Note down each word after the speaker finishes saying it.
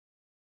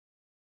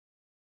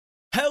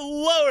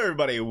Hello,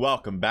 everybody.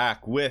 Welcome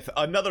back with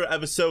another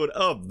episode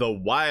of the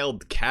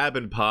Wild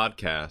Cabin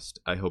Podcast.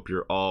 I hope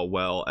you're all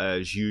well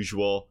as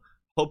usual.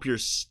 Hope you're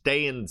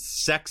staying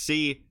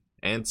sexy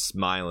and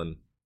smiling.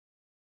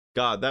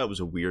 God, that was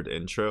a weird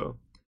intro.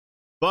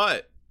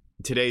 But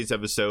today's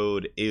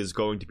episode is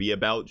going to be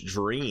about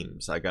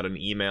dreams. I got an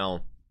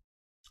email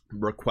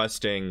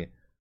requesting,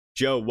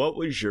 Joe, what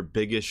was your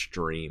biggest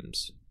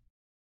dreams?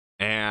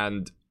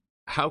 And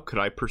how could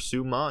I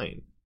pursue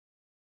mine?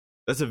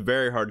 That's a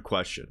very hard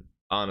question,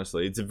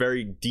 honestly. It's a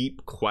very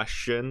deep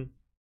question,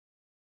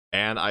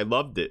 and I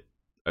loved it.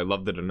 I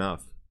loved it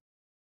enough.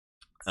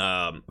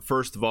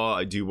 First of all,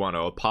 I do want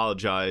to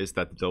apologize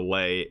that the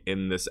delay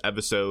in this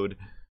episode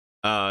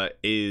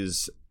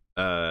is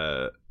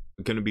going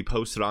to be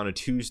posted on a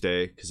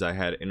Tuesday because I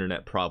had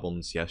internet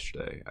problems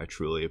yesterday. I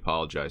truly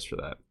apologize for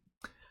that.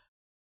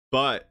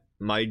 But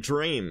my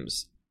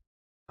dreams,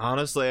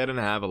 honestly, I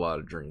didn't have a lot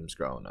of dreams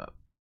growing up.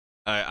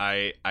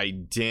 I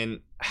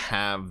didn't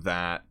have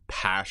that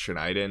passion.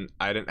 I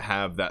didn't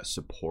have that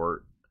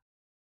support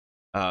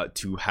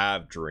to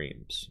have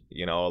dreams.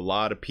 You know, a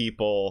lot of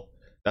people,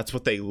 that's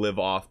what they live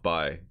off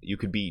by. You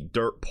could be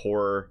dirt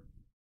poor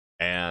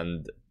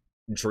and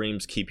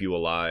dreams keep you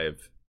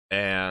alive.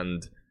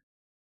 And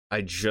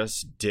I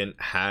just didn't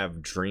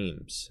have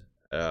dreams.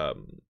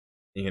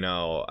 You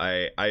know,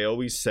 I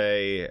always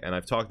say, and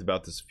I've talked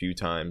about this a few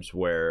times,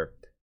 where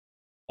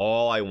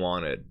all I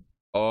wanted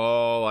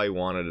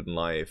in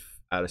life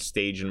at a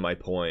stage in my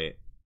point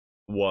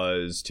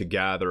was to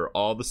gather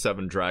all the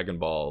 7 Dragon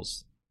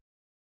Balls,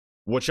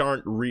 which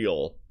aren't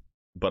real,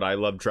 but I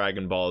loved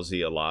Dragon Ball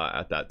Z a lot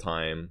at that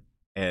time,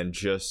 and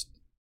just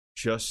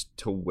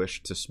to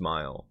wish to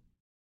smile.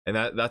 And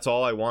that's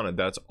all I wanted.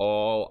 That's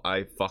all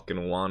I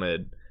fucking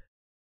wanted.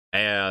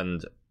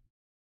 And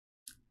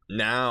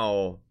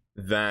now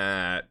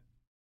that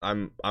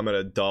I'm an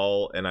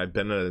adult and I've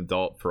been an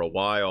adult for a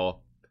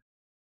while,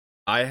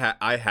 I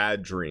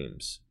had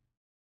dreams,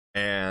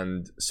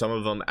 and some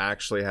of them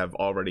actually have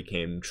already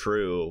came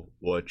true,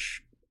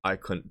 which I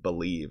couldn't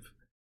believe.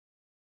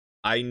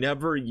 I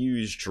never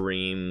used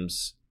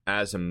dreams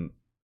as an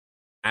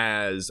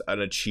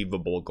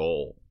achievable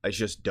goal. I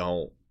just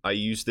don't. I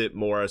used it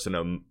more as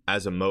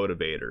a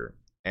motivator,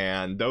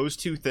 and those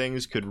two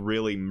things could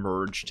really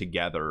merge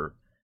together,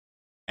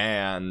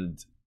 and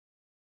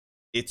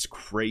it's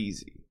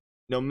crazy.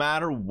 No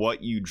matter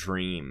what you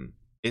dream,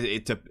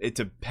 it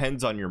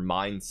depends on your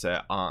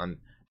mindset on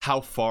how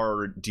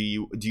far do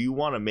you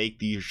want to make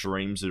these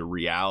dreams a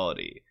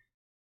reality.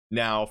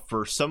 Now,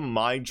 for some of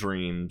my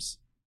dreams,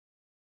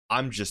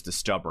 I'm just a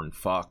stubborn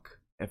fuck,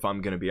 if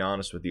I'm gonna be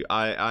honest with you.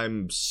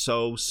 I'm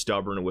so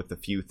stubborn with a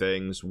few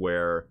things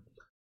where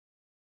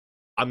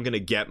I'm gonna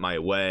get my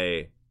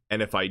way,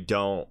 and if I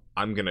don't,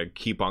 I'm gonna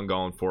keep on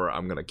going for it.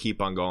 I'm gonna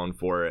keep on going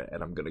for it,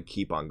 and I'm gonna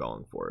keep on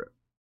going for it.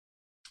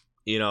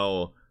 You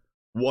know,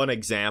 one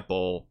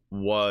example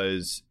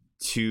was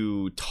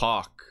to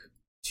talk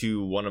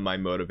to one of my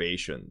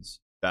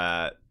motivations,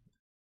 that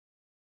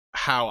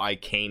how I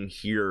came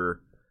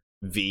here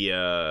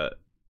via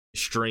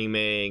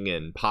streaming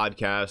and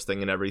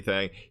podcasting and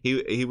everything.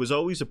 He was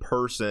always a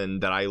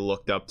person that I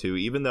looked up to,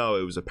 even though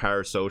it was a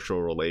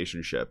parasocial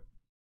relationship.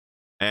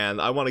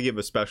 And I want to give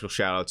a special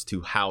shout outs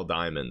to Hal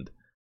Diamond.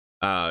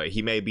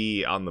 He may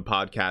be on the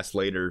podcast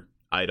later,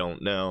 I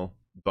don't know,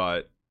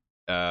 but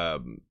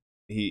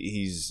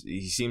he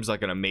seems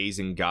like an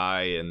amazing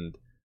guy. And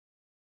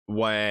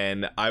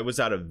when I was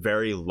at a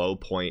very low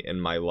point in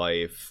my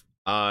life,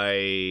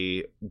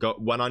 I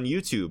went on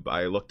YouTube.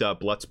 I looked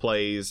up Let's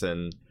Plays,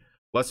 and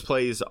Let's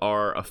Plays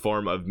are a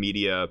form of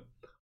media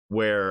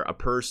where a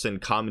person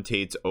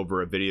commentates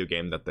over a video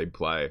game that they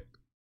play.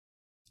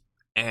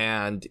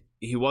 And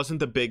he wasn't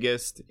the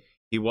biggest,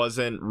 he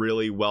wasn't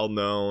really well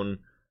known,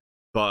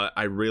 but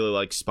I really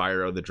like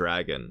Spyro the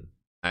Dragon.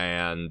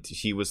 And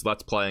he was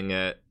Let's Playing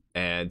it,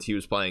 and he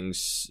was playing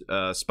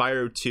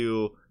Spyro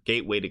 2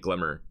 Gateway to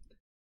Glimmer.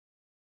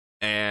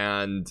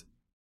 And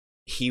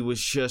he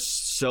was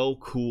just so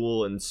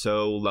cool and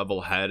so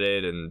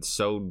level-headed, and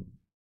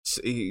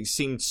he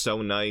seemed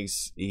so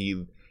nice.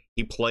 He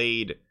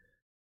played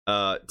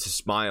to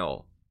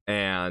smile,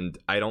 and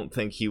I don't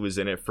think he was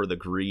in it for the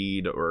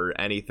greed or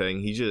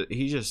anything. He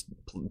just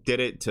did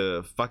it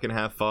to fucking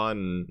have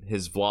fun.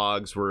 His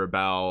vlogs were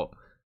about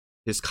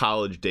his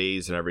college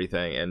days and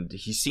everything, and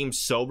he seemed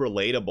so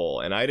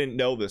relatable. And I didn't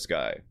know this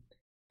guy,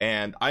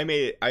 and I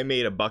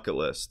made a bucket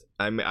list.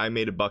 I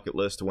made a bucket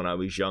list when I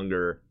was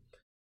younger,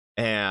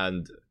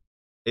 and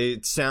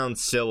it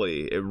sounds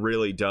silly, it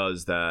really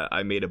does, that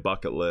I made a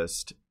bucket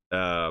list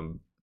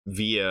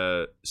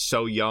via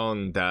so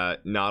young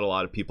that not a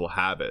lot of people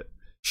have it.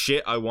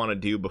 Shit I want to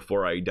do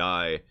before I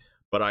die,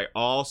 but I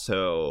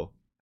also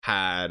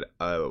had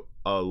a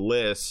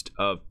list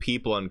of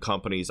people and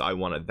companies I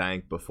want to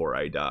thank before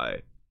I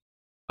die.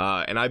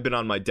 And I've been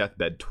on my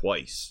deathbed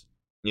twice,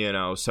 you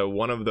know, so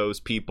one of those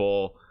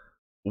people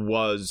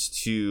was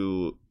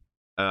to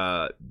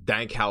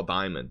thank Hal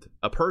Diamond,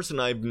 a person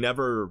I've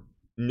never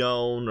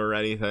known or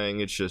anything.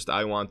 It's just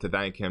I want to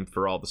thank him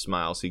for all the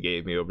smiles he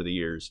gave me over the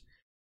years.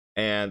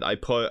 And I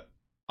put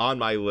on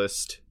my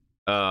list,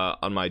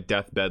 on my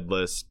deathbed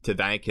list, to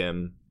thank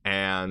him,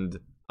 and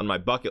on my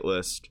bucket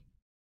list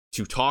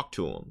to talk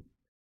to him.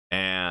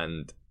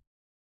 And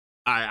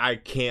I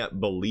can't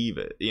believe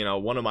it. You know,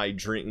 one of my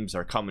dreams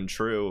are coming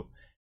true.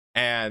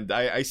 And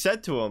I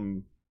said to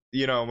him,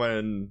 you know,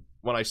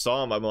 when I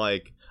saw him, I'm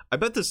like, I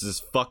bet this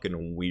is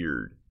fucking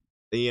weird.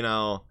 You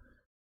know,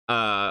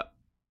 we're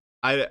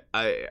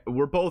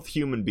both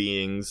human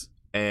beings,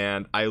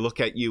 and I look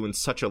at you in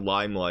such a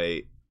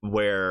limelight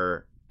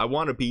where I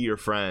want to be your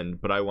friend,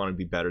 but I want to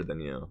be better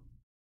than you.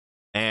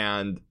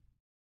 And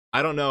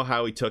I don't know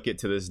how he took it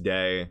to this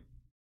day,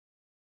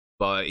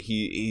 but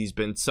he's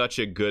been such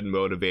a good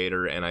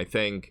motivator, and I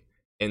think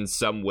in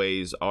some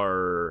ways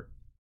our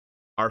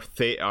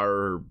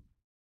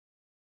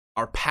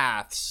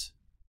paths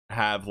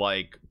have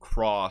like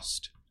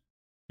crossed,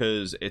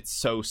 because it's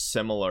so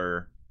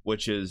similar,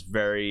 which is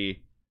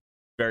very,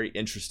 very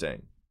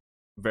interesting.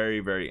 Very,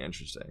 very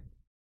interesting.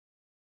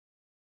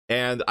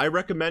 And I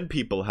recommend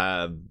people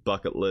have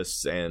bucket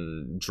lists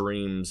and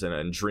dreams and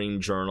a dream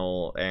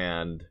journal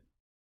and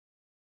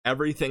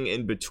everything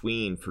in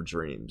between for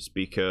dreams,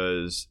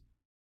 because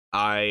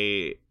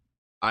I've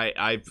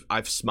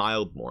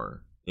smiled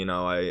more. You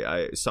know,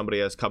 I somebody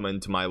has come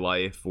into my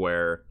life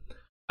where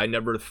I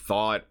never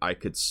thought I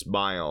could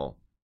smile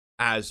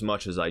as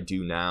much as I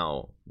do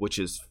now, which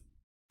is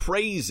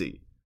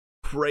crazy.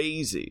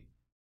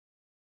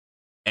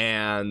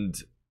 And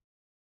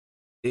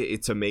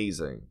it's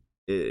amazing.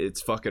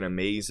 It's fucking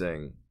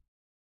amazing.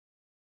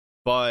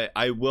 But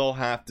I will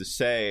have to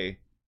say,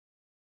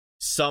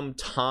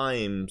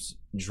 sometimes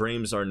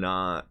dreams are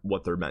not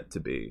what they're meant to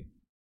be.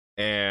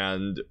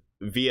 And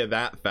via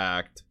that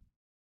fact,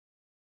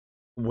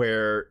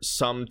 where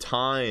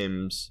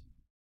sometimes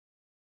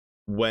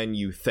when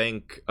you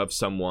think of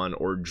someone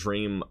or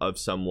dream of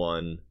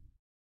someone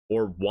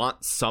or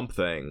want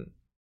something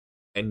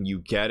and you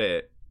get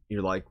it,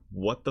 you're like,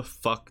 what the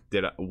fuck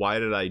why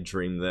did I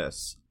dream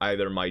this?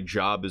 Either my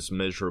job is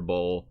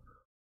miserable,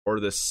 or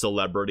this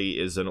celebrity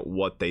isn't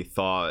what they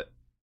thought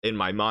in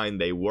my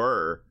mind they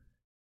were.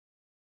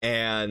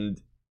 And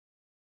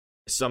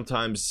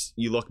sometimes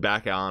you look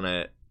back on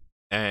it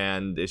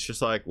and it's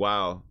just like,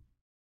 wow,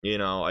 you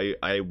know,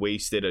 I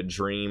wasted a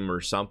dream or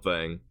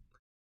something,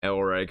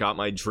 or I got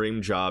my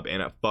dream job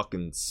and it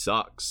fucking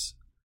sucks.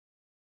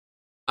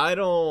 I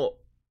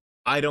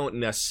don't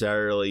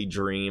necessarily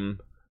dream.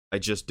 I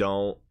just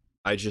don't.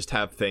 I just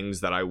have things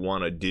that I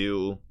want to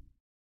do,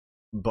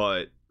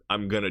 but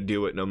I'm gonna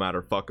do it no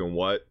matter fucking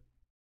what.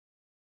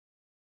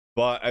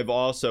 But I've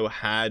also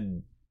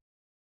had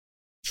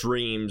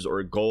dreams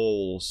or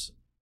goals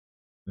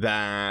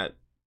that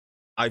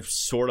I've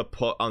sort of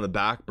put on the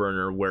back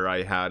burner where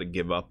I had to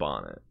give up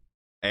on it.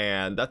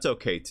 And that's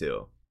okay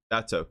too.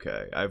 That's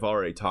okay. I've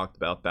already talked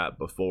about that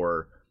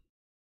before.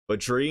 But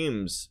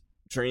dreams,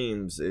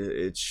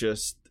 it's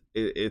just,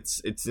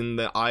 it's in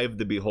the eye of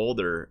the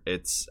beholder.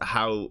 It's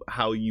how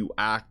you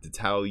act. It's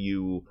how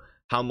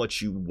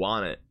much you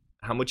want it.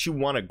 How much you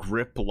want to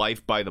grip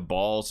life by the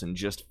balls and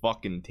just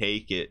fucking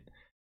take it.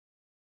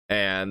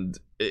 And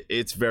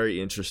it's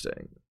very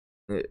interesting.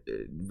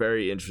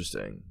 Very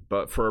interesting.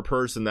 But for a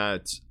person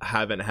that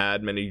haven't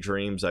had many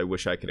dreams, I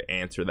wish I could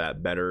answer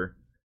that better.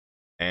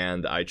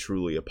 And I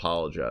truly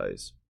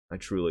apologize.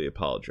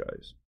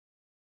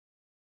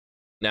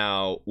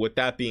 Now, with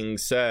that being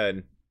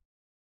said,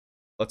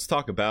 let's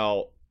talk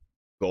about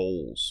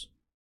goals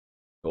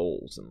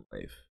in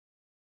life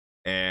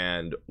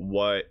and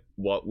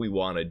what we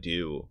want to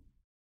do,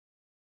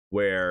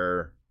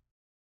 where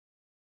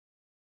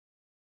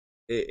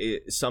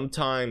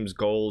sometimes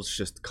goals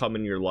just come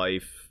in your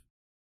life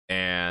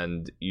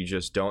and you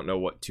just don't know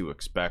what to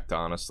expect.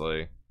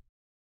 Honestly,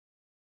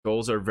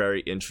 goals are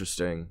very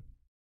interesting,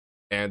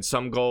 and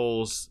some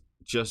goals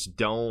just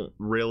don't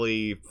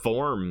really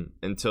form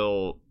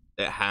until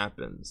it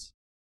happens.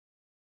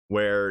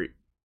 Where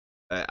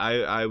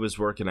I was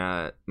working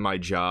at my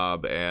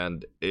job,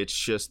 and it's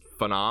just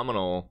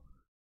phenomenal,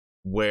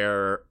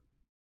 where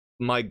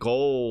my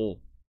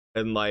goal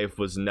in life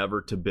was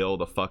never to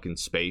build a fucking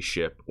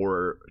spaceship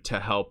or to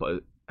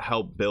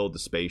help build a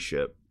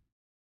spaceship.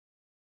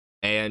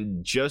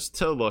 And just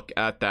to look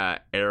at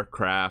that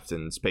aircraft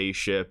and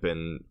spaceship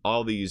and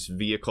all these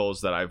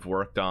vehicles that I've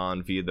worked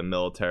on via the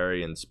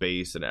military and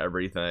space and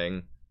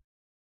everything,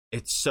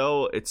 it's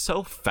so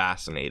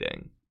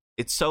fascinating.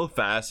 It's so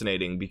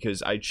fascinating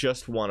because I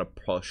just want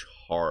to push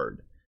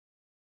hard.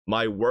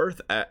 My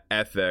worth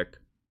ethic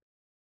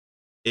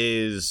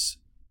is,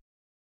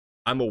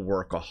 I'm a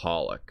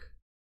workaholic.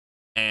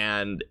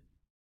 And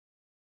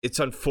it's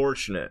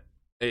unfortunate.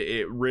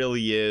 It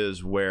really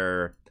is,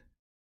 where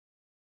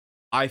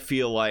I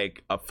feel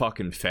like a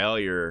fucking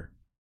failure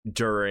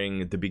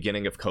during the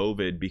beginning of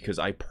COVID because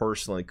I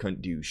personally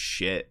couldn't do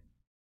shit.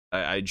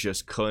 I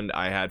just couldn't.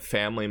 I had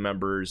family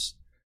members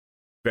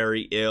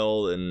very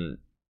ill, and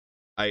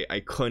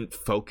I couldn't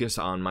focus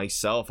on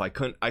myself. I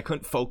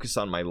couldn't focus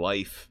on my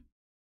life,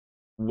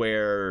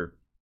 where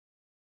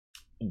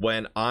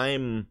when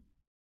I'm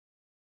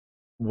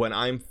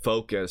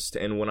focused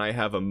and when I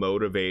have a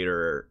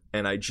motivator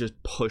and I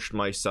just push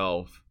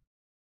myself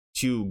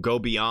to go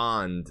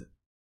beyond,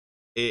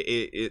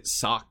 it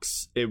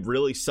sucks. It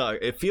really sucks.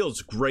 It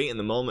feels great in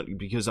the moment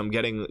because I'm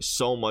getting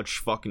so much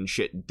fucking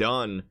shit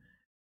done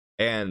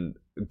and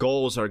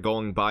goals are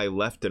going by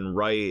left and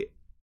right.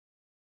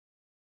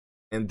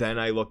 And then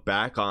I look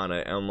back on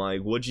it and I'm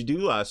like, what'd you do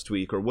last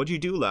week? Or what'd you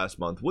do last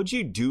month? What'd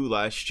you do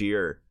last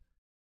year?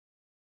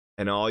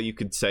 And all you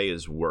could say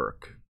is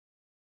work.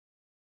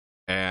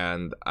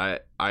 And I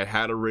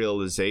had a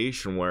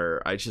realization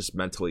where I just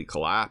mentally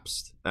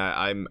collapsed.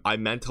 I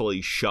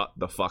mentally shut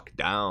the fuck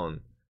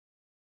down.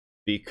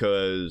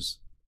 Because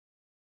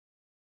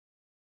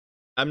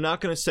I'm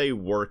not going to say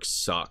work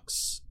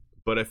sucks.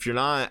 But if you're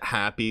not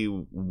happy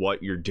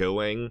what you're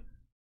doing,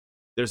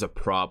 there's a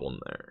problem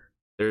there.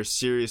 There's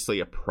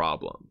seriously a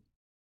problem.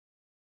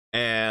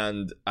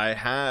 And I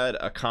had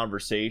a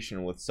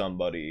conversation with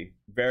somebody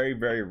very,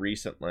 very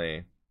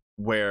recently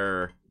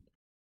where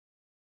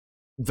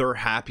their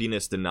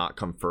happiness did not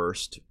come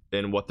first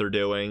in what they're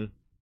doing.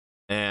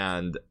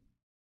 And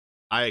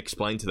I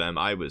explained to them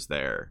I was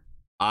there.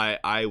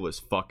 I was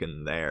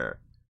fucking there.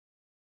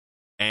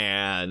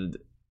 And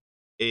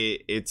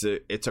it's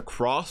a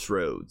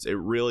crossroads. It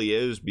really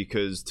is,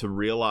 because to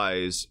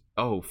realize,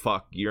 oh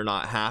fuck, you're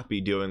not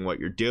happy doing what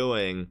you're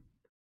doing,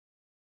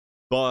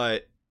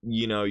 but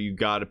you know you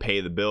got to pay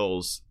the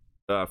bills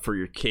for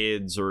your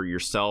kids or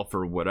yourself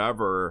or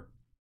whatever.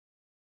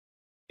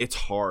 It's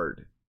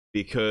hard,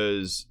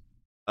 because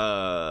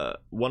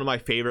one of my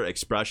favorite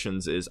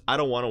expressions is, I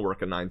don't want to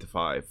work a 9 to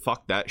 5.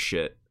 Fuck that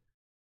shit.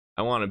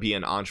 I want to be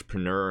an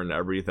entrepreneur and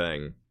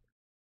everything.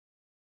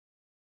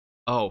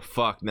 Oh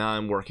fuck, now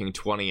I'm working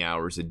 20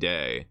 hours a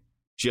day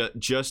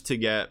just to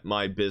get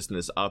my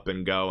business up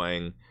and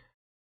going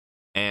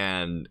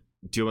and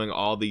doing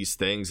all these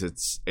things.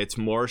 It's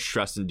more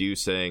stress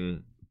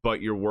inducing,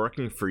 but you're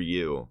working for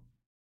you.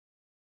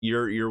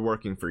 You're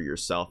working for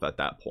yourself at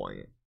that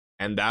point.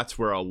 And that's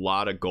where a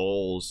lot of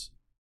goals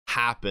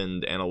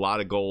happened, and a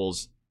lot of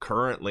goals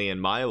currently in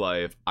my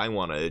life I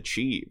want to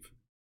achieve.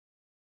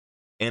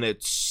 And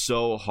it's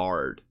so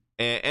hard.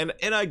 And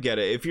I get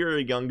it. If you're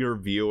a younger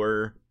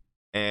viewer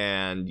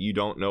and you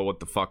don't know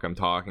what the fuck I'm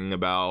talking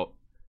about,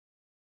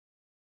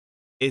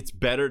 it's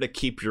better to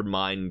keep your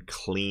mind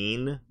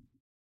clean.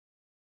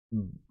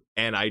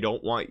 And I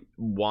don't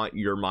want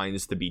your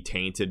minds to be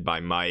tainted by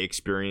my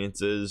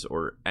experiences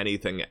or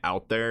anything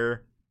out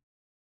there.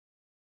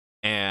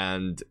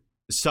 And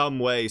some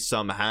way,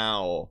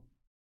 somehow,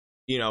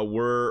 you know,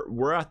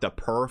 we're at the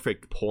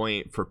perfect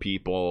point for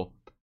people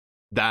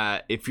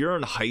that if you're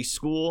in high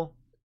school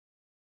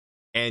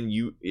and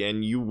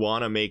you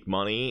want to make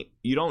money,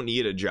 you don't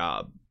need a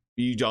job.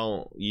 You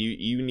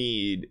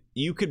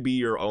could be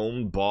your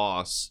own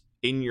boss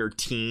in your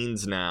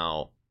teens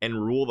now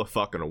and rule the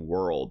fucking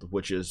world,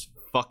 which is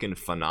fucking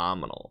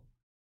phenomenal.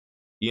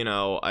 You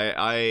know,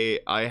 I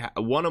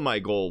one of my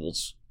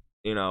goals,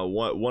 you know,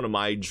 one of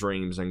my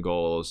dreams and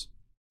goals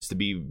is to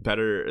be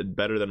better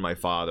than my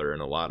father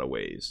in a lot of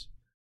ways,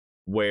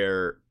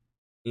 where,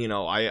 you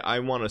know, I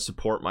want to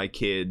support my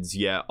kids,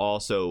 yet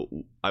also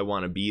I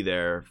want to be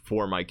there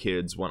for my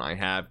kids when I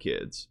have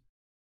kids.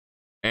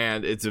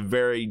 And it's a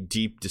very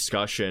deep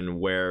discussion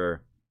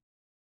where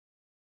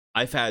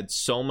I've had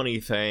so many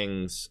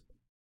things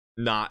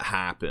not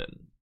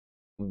happen,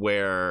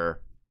 where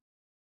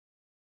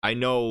I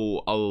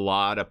know a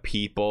lot of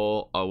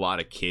people, a lot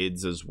of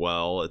kids as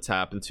well, it's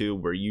happened to,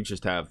 where you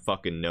just have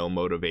fucking no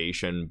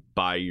motivation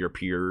by your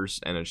peers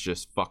and it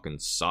just fucking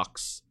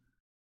sucks.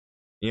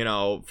 You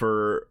know,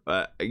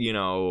 you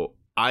know,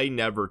 I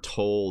never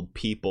told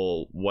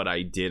people what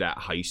I did at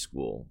high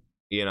school,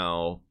 you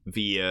know,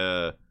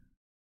 via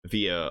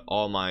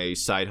all my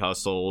side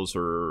hustles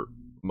or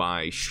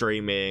my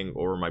streaming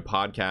or my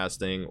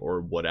podcasting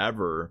or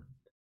whatever,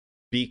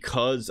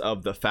 because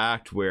of the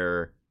fact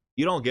where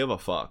you don't give a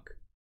fuck.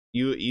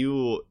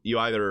 You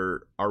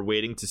either are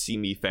waiting to see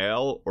me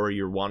fail or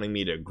you're wanting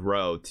me to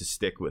grow to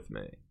stick with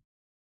me.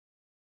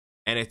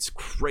 And it's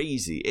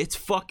crazy. It's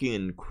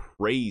fucking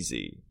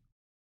crazy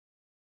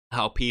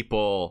how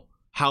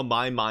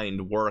my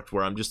mind worked,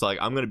 where I'm just like,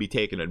 I'm going to be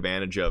taken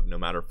advantage of no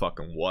matter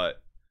fucking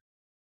what.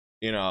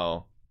 You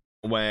know,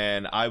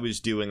 when I was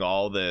doing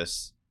all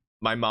this,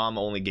 my mom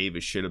only gave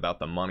a shit about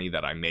the money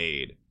that I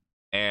made.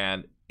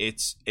 And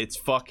it's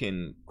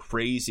fucking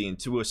crazy. And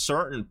to a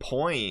certain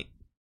point,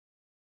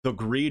 the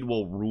greed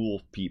will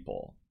rule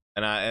people.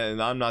 And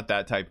I'm not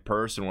that type of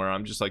person where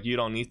I'm just like, you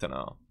don't need to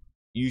know.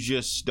 You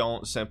just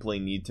don't simply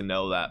need to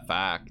know that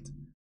fact.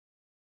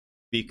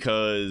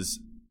 Because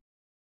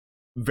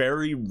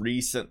very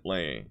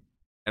recently,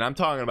 and I'm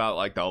talking about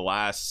like the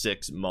last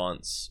 6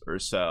 months or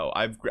so,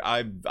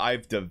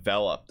 I've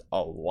developed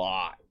a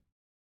lot.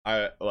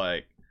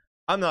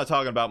 I'm not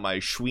talking about my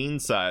schween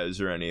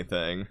size or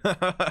anything.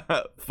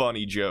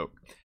 Funny joke.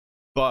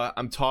 But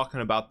I'm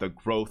talking about the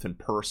growth in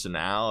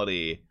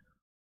personality,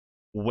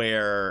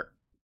 where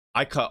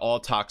I cut all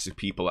toxic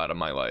people out of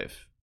my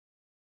life.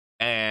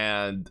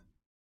 And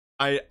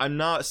I'm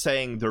not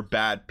saying they're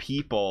bad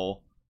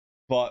people,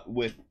 but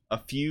with a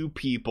few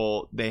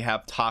people, they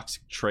have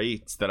toxic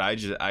traits that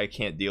I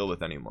can't deal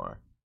with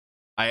anymore.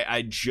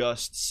 I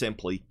just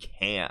simply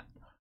can't.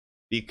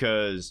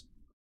 Because,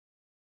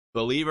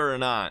 believe it or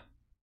not,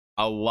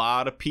 a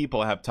lot of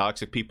people have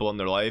toxic people in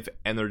their life,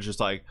 and they're just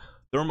like,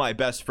 they're my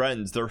best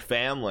friends, they're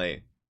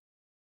family.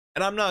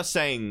 And I'm not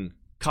saying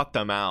cut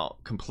them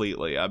out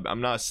completely.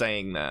 I'm not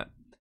saying that.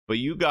 But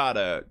you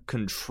gotta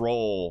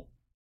control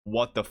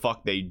what the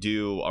fuck they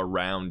do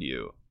around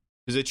you.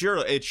 Because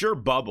it's your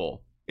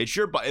bubble.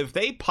 If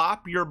they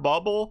pop your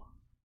bubble,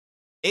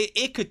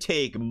 it could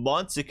take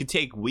months, it could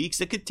take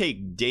weeks, it could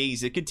take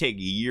days, it could take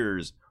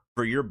years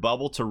for your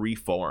bubble to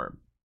reform.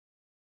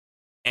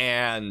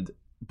 And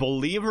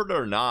believe it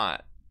or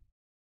not,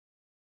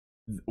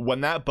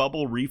 when that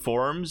bubble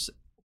reforms,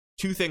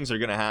 two things are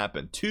going to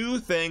happen.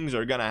 It's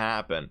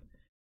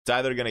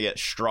either going to get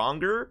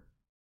stronger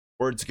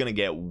or it's going to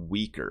get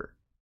weaker.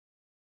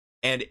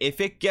 And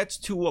if it gets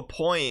to a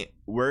point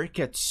where it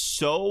gets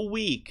so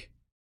weak,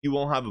 you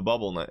won't have a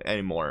bubble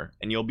anymore,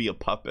 and you'll be a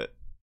puppet.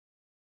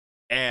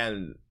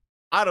 And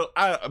I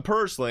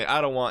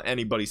don't want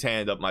anybody's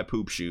hand up my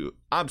poop chute.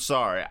 I'm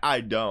sorry,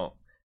 I don't.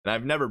 And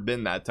I've never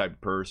been that type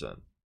of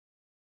person.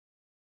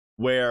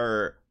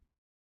 Where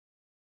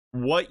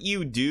what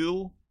you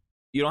do,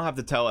 you don't have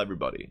to tell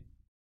everybody.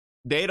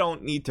 They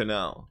don't need to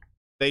know.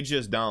 They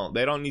just don't.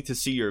 They don't need to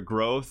see your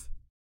growth.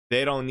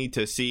 They don't need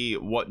to see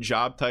what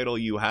job title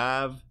you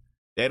have.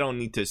 They don't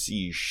need to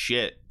see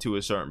shit to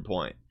a certain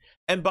point.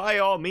 And by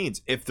all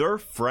means, if they're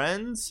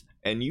friends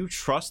and you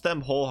trust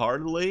them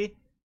wholeheartedly,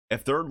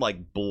 if they're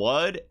like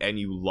blood and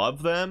you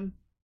love them,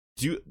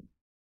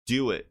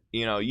 do it.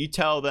 You know, you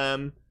tell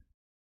them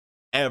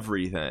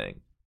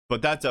everything.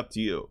 But that's up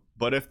to you.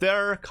 But if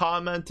they're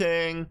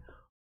commenting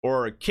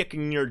or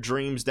kicking your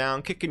dreams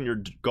down, kicking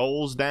your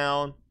goals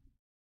down,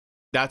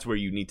 that's where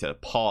you need to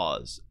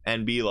pause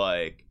and be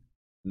like,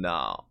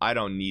 no, I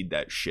don't need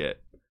that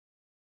shit.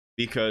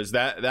 Because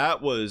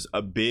that was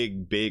a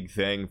big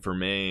thing for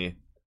me,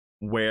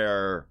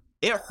 where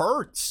it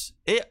hurts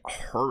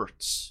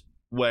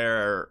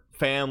where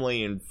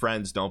family and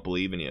friends don't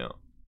believe in you.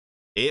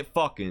 It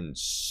fucking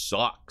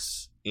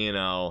sucks, you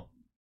know.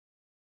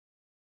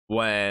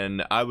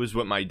 When I was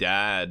with my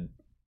dad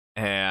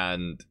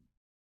and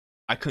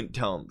I couldn't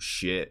tell him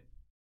shit,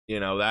 you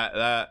know,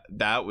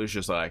 that was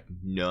just like,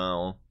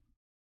 no,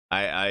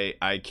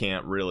 I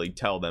can't really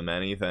tell them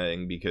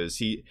anything,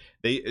 because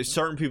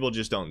certain people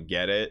just don't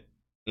get it,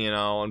 you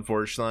know.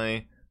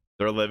 Unfortunately,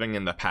 they're living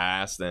in the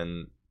past,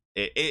 and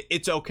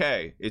it's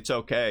okay. It's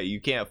okay.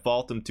 You can't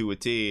fault them to a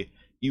T.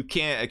 You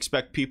can't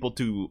expect people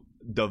to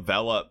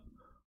develop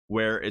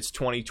where it's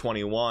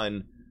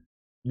 2021.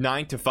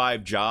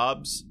 9-to-5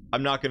 jobs,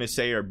 I'm not going to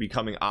say are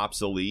becoming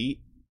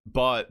obsolete,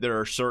 but there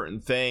are certain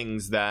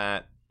things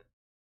that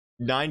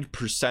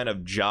 9%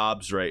 of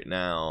jobs right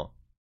now,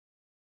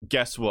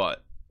 guess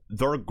what?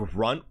 They're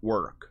grunt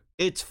work.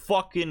 It's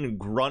fucking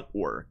grunt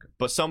work,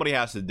 but somebody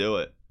has to do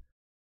it.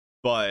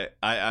 But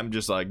I'm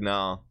just like,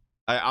 no.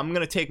 I'm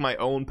going to take my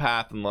own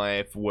path in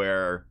life,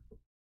 where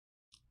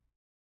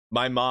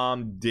my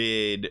mom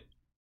did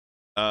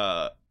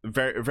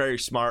very, very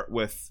smart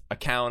with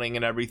accounting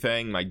and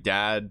everything. My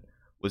dad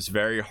was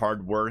very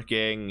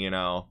hardworking, you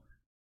know,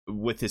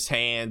 with his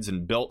hands,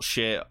 and built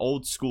shit.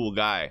 Old school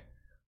guy.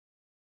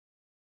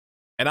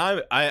 And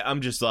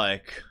I'm just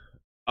like,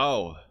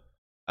 oh,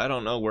 I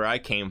don't know where I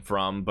came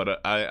from, but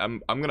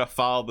I'm gonna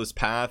follow this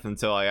path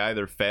until I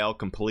either fail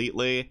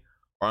completely,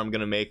 or I'm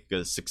gonna make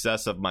a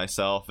success of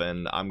myself,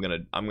 and I'm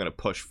gonna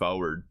push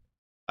forward.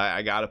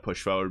 I gotta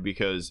push forward,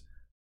 because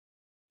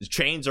the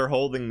chains are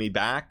holding me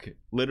back,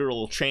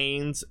 literal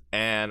chains,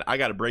 and I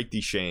gotta break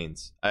these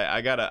chains.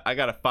 I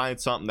gotta find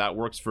something that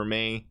works for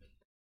me.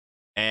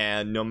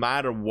 And no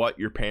matter what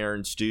your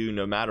parents do,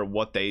 no matter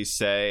what they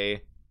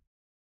say,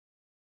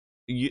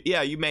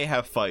 you may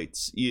have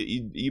fights.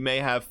 You may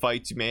have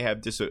fights. You may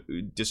have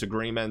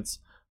disagreements.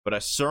 But at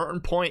a certain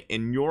point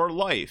in your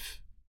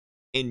life,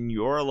 you're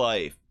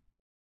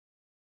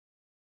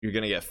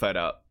gonna get fed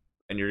up,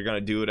 and you're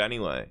gonna do it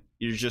anyway.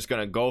 You're just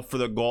gonna go for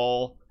the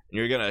goal. And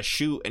you're gonna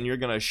shoot, and you're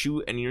gonna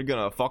shoot, and you're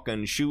gonna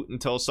fucking shoot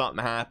until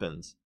something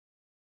happens.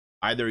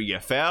 Either you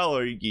fail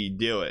or you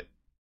do it.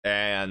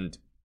 And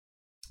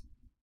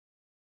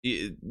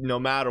no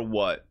matter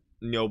what,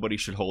 nobody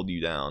should hold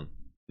you down.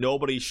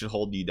 Nobody should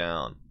hold you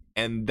down.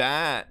 And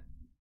that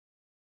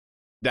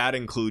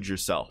includes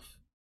yourself.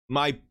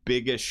 My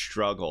biggest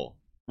struggle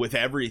with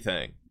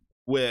everything,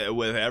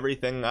 with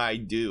everything I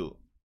do,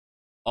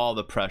 all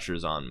the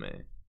pressure's on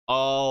me.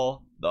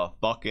 All the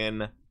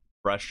fucking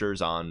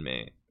pressure's on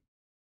me.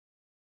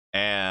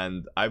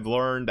 And I've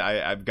learned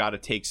I've got to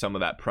take some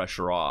of that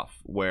pressure off,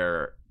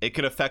 where it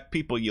could affect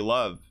people you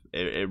love.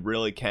 It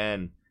really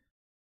can.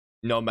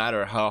 No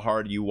matter how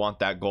hard you want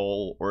that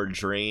goal or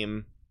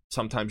dream,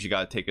 sometimes you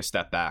got to take a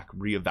step back,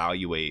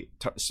 reevaluate,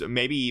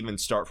 maybe even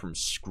start from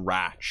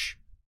scratch.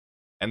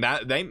 And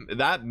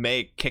that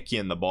may kick you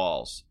in the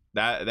balls.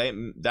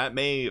 That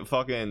may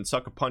fucking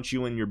sucker punch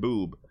you in your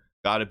boob.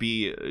 Gotta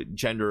be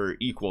gender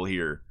equal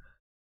here.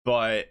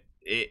 But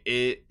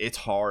it's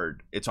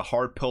hard. It's a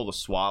hard pill to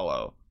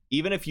swallow.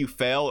 Even if you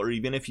fail or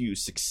even if you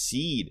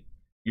succeed,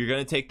 you're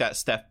gonna take that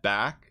step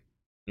back.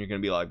 You're gonna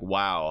be like,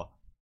 wow,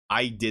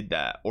 I did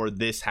that, or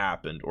this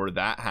happened, or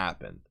that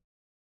happened.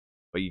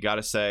 But you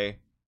gotta say,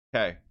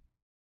 hey,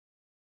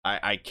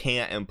 I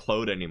can't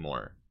implode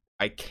anymore.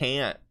 I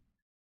can't.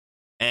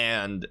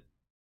 And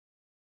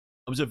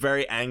I was a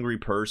very angry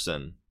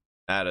person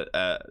at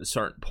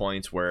certain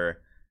points where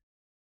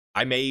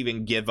I may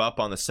even give up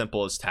on the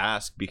simplest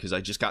task because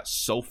I just got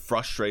so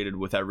frustrated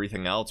with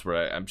everything else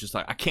where I'm just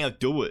like, I can't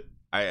do it.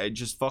 I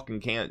just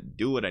fucking can't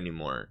do it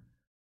anymore.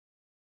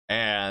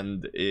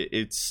 And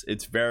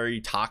it's very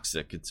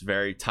toxic. It's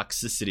very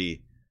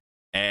toxicity.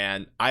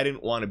 And I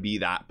didn't want to be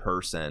that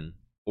person,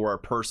 or a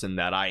person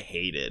that I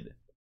hated,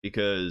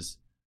 because,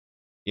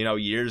 you know,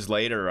 years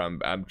later, I'm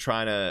not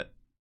trying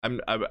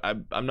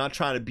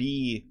to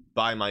be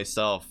by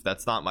myself.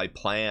 That's not my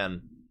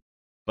plan.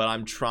 But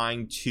I'm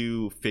trying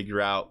to figure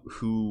out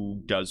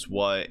who does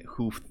what,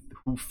 who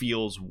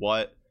feels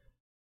what,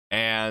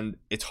 and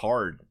it's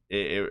hard.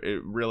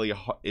 It really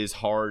is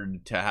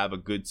hard to have a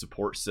good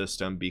support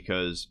system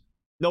because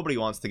nobody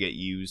wants to get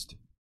used.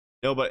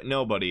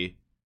 Nobody.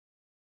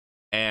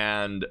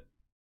 And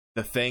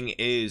the thing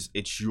is,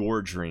 it's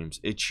your dreams.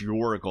 It's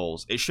your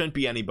goals. It shouldn't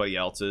be anybody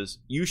else's.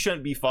 You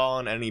shouldn't be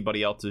following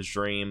anybody else's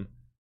dream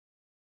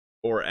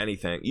or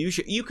anything.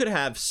 You could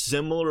have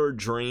similar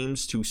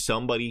dreams to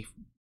somebody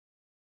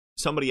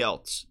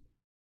else,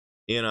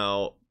 you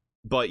know,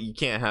 but you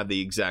can't have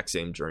the exact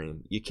same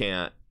dream. You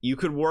can't. You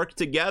could work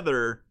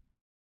together,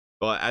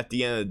 but at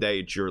the end of the day,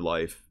 it's your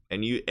life,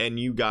 and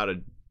you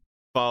gotta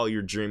follow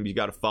your dreams. You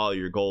gotta follow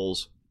your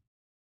goals,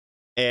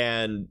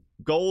 and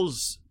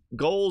goals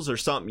are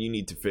something you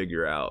need to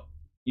figure out.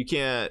 You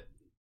can't,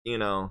 you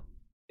know,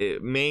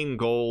 main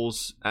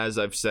goals, as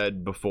I've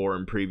said before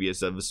in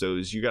previous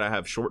episodes, you gotta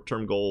have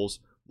short-term goals,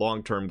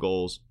 long-term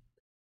goals,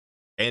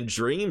 and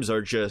dreams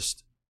are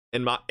just,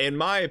 in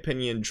my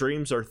opinion,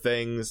 dreams are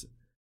things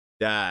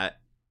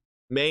that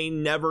may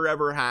never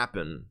ever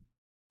happen,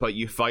 but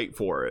you fight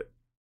for it.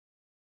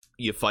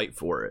 You fight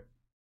for it,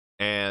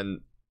 and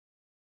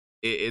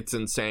it's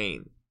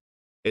insane.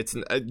 It's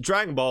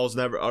Dragon Balls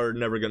are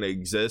never gonna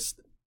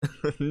exist.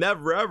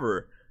 Never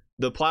ever.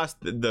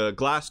 The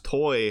glass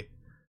toy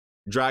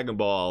Dragon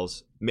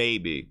Balls,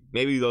 maybe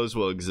those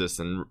will exist,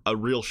 and a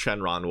real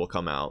Shenron will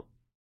come out.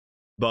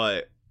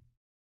 But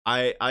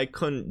I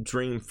couldn't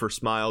dream for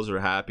smiles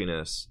or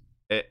happiness.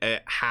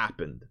 It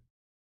happened.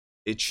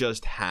 It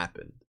just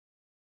happened.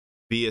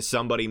 Be it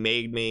somebody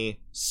made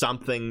me,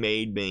 something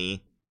made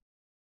me,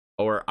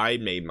 or I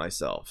made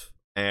myself.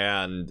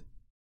 And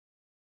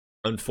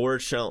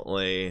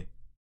unfortunately,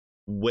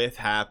 with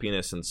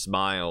happiness and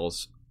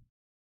smiles,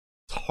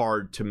 it's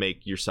hard to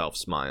make yourself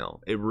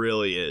smile. It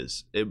really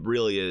is. It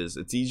really is.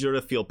 It's easier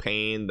to feel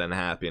pain than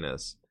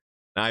happiness.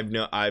 I've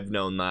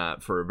known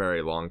that for a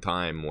very long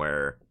time,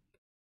 where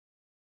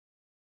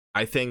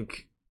I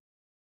think,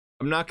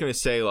 I'm not going to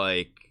say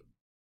like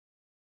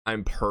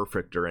I'm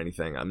perfect or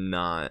anything. I'm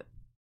not.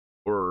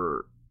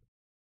 Or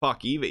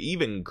fuck,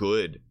 even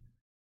good.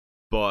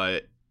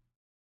 But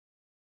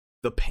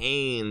the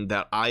pain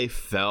that I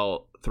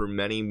felt through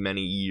many,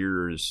 many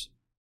years,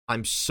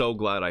 I'm so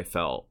glad I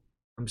felt.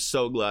 I'm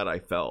so glad I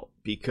felt,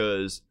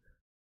 because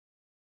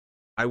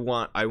I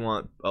want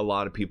a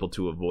lot of people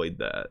to avoid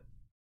that.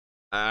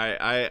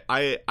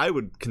 I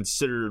would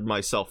consider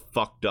myself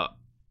fucked up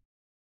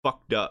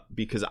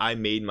because I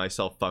made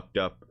myself fucked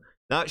up.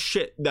 Not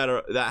shit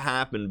that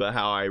happened, but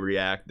how I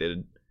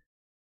reacted.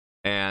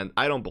 And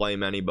I don't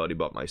blame anybody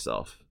but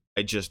myself.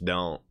 I just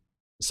don't.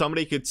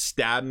 Somebody could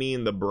stab me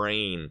in the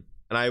brain,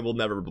 and I will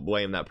never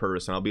blame that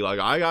person. I'll be like,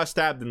 I got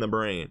stabbed in the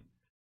brain.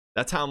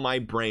 That's how my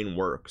brain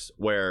works,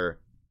 where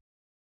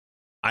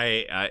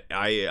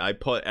I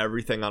put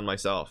everything on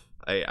myself.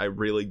 I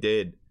really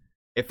did.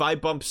 If I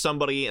bumped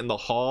somebody in the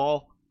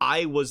hall,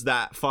 I was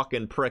that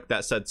fucking prick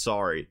that said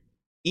sorry,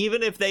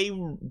 even if they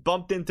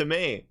bumped into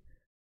me.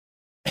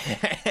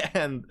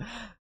 And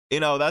you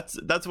know, that's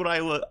what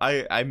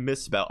I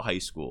miss about high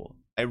school.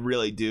 I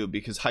really do,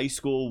 because high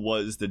school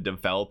was the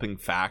developing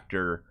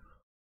factor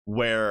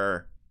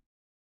where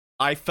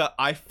I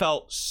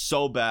felt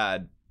so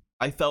bad.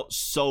 I felt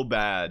so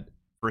bad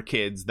for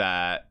kids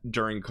that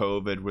during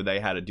COVID, where they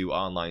had to do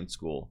online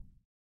school.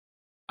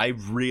 I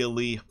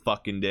really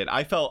fucking did.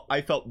 I felt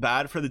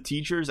bad for the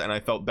teachers, and I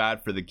felt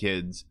bad for the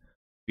kids,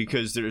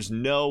 because there's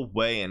no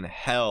way in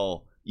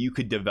hell you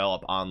could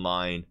develop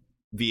online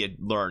via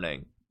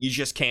learning. You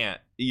just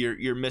can't.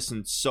 You're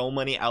missing so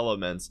many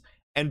elements.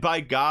 And by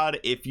God,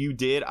 if you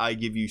did, I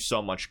give you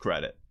so much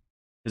credit,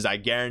 because I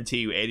guarantee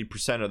you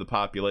 80% of the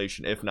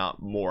population, if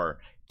not more,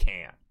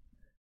 can't,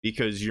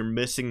 because you're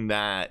missing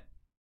that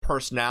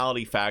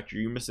personality factor.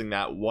 You're missing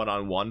that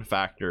one-on-one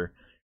factor.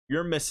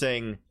 You're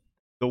missing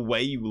the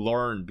way you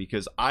learn,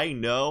 because I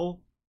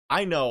know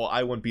I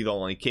wouldn't be the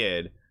only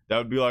kid that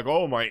would be like,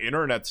 oh, my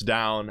internet's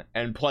down,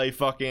 and play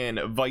fucking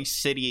Vice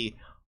City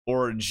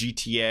or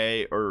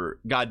GTA or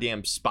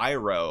goddamn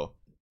Spyro.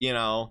 You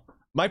know,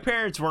 my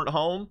parents weren't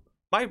home.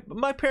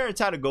 My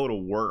parents had to go to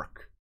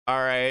work. All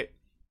right.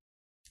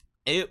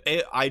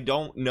 I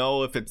don't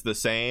know if it's the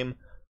same,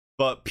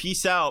 but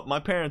peace out. My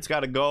parents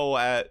got to go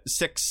at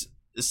 6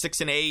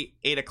 and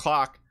 8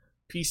 o'clock.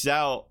 Peace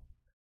out.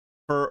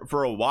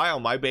 For a while,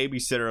 my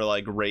babysitter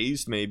like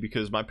raised me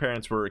because my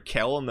parents were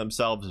killing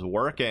themselves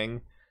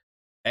working,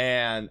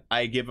 and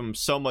I give them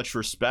so much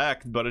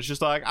respect. But it's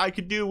just like, I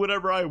could do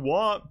whatever I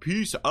want.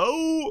 Peace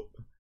out.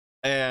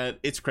 And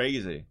it's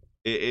crazy.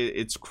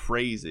 It's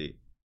crazy.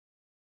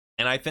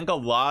 And I think a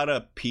lot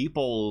of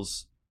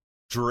people's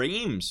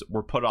dreams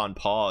were put on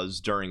pause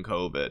during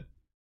COVID.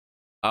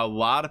 A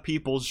lot of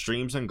people's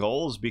dreams and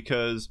goals,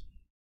 because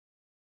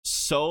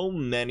so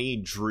many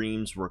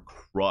dreams were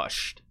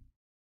crushed.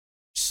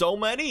 So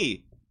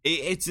many.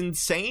 It's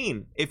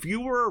insane. If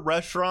you were a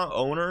restaurant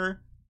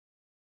owner,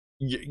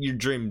 your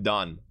dream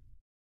done.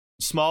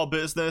 Small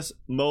business,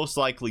 most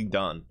likely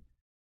done.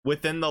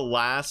 Within the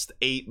last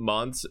 8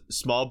 months,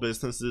 small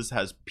businesses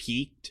has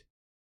peaked,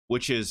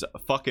 which is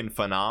fucking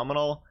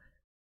phenomenal,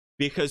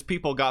 because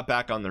people got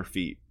back on their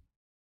feet.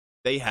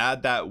 They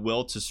had that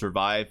will to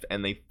survive,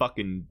 and they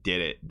fucking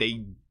did it.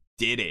 They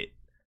did it,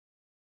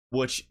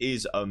 which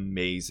is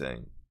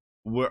amazing.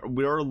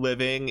 We're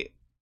living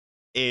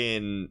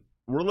in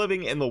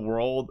the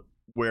world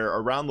where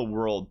around the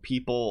world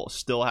people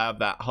still have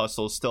that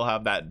hustle, still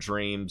have that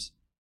dreams,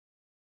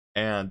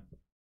 and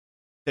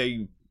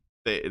they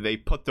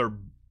put their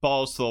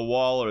balls to the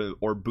wall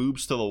or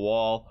boobs to the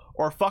wall,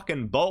 or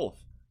fucking both.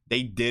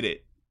 They did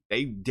it.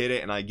 They did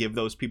it, and I give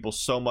those people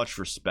so much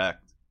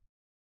respect.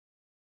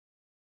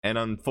 And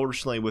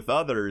unfortunately, with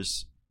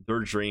others, their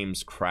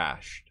dreams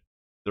crashed.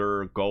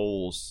 Their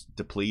goals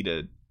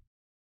depleted.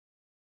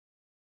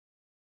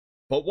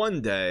 But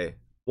one day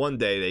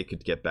they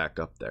could get back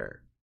up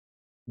there.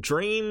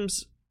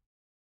 Dreams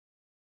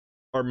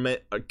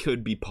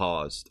could be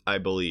paused, I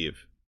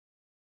believe.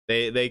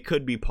 They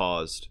could be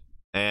paused.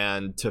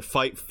 And to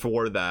fight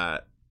for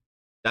that,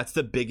 that's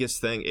the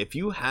biggest thing. If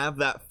you have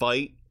that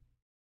fight,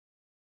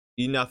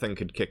 nothing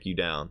could kick you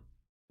down.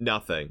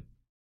 Nothing.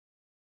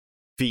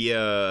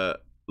 Via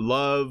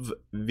love,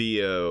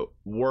 via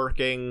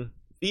working,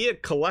 via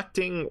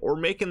collecting, or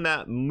making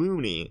that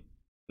moonie,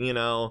 you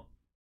know,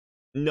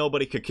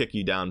 nobody could kick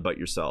you down but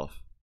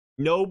yourself.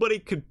 Nobody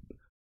could,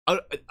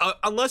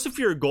 unless if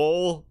your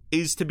goal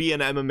is to be an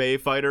MMA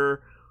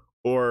fighter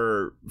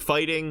or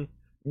fighting,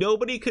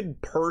 nobody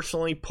could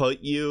personally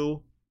put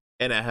you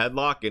in a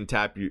headlock and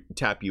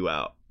tap you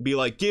out. Be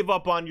like, give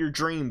up on your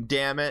dream,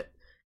 damn it.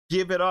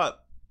 Give it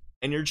up.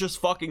 And you're just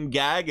fucking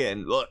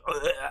gagging.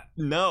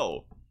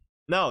 No,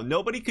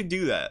 nobody could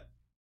do that.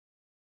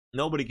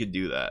 Nobody could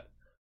do that.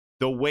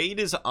 The weight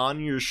is on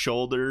your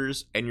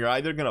shoulders, and you're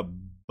either gonna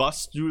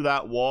bust through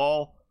that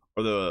wall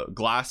or the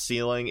glass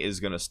ceiling is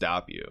gonna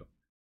stop you.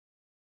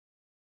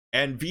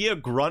 And via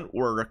grunt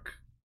work,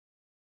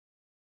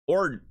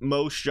 or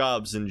most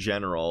jobs in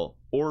general,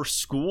 or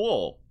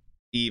school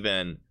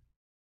even,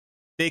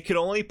 they could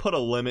only put a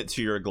limit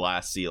to your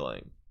glass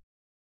ceiling.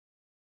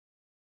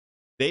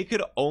 They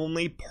could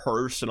only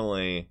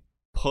personally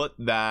put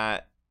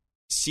that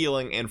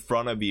ceiling in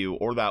front of you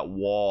or that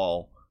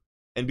wall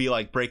and be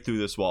like, break through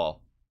this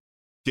wall.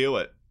 Do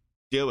it.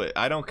 Do it.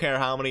 I don't care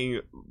how many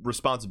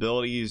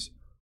responsibilities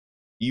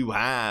you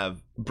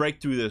have.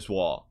 Break through this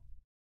wall.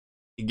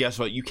 And guess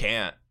what? You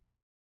can't.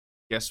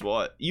 Guess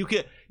what? You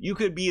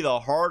could be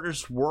the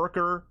hardest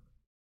worker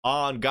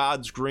on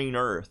God's green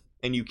earth,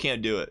 and you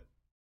can't do it.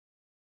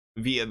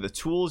 Via the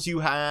tools you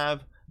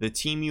have, the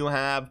team you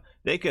have,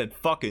 they could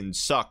fucking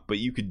suck, but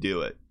you could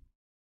do it.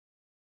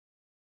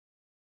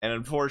 And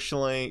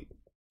unfortunately,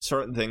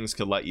 certain things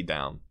could let you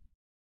down.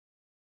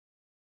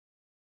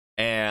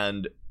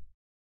 And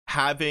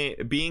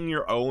being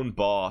your own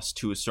boss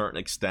to a certain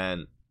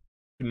extent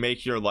can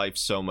make your life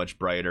so much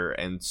brighter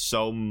and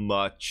so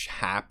much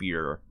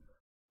happier.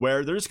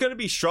 Where there's gonna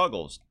be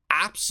struggles.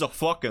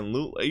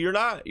 Abso-fucking-lutely. You're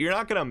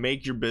not gonna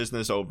make your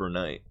business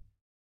overnight.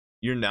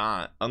 You're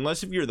not.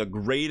 Unless if you're the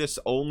greatest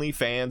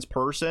OnlyFans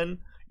person,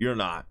 you're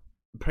not.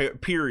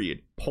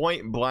 Period.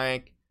 Point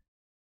blank.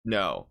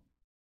 No.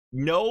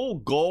 No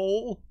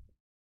goal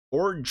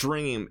or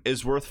dream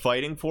is worth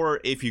fighting for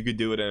if you could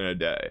do it in a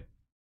day.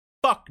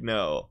 Fuck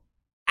no.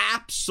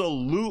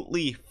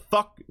 Absolutely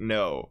fuck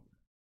no.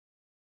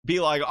 Be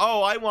like,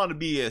 oh, I want to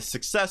be a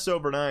success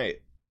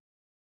overnight.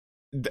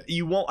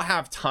 You won't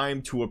have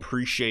time to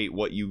appreciate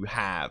what you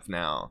have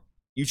now.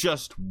 You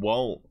just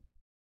won't.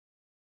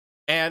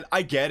 And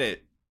I get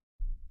it.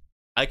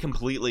 I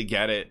completely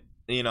get it.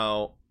 You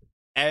know,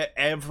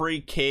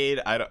 every kid,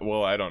 I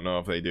don't know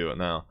if they do it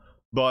now,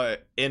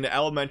 but in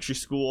elementary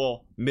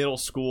school, middle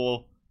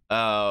school,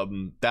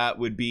 that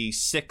would be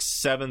 6th,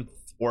 7th,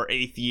 or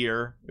 8th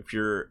year if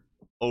you're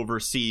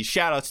overseas.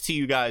 Shout outs to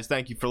you guys.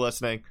 Thank you for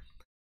listening.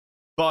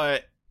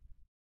 But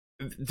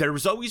there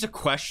was always a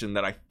question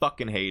that I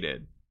fucking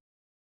hated.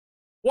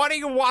 What do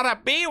you want to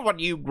be when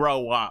you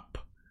grow up?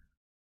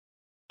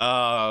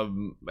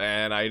 And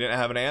I didn't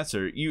have an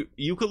answer.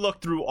 You could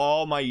look through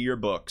all my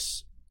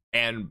yearbooks,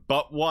 and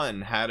but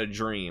one had a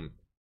dream.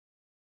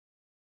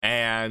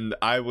 And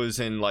I was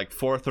in like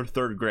 4th or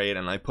 3rd grade,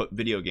 and I put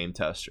video game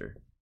tester.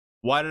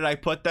 Why did I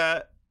put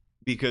that?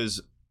 Because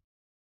a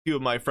few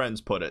of my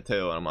friends put it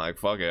too, and I'm like,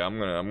 fuck it, I'm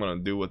gonna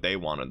do what they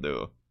want to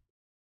do.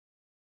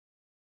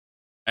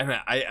 And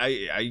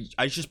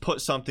I just put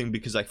something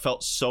because I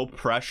felt so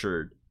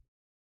pressured.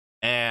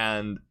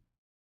 And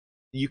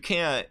you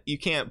can't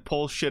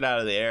pull shit out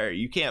of the air.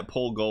 You can't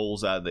pull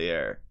goals out of the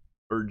air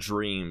or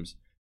dreams.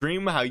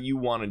 Dream how you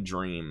want to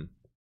dream,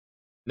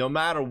 no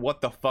matter what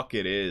the fuck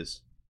it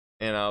is.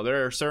 You know,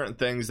 there are certain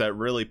things that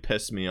really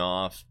piss me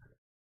off,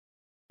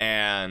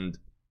 and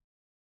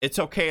it's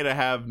okay to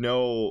have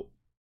no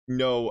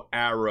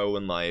arrow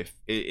in life.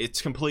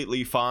 It's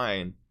completely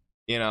fine.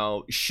 You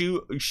know,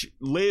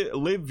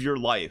 live your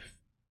life,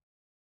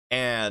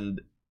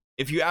 and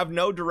if you have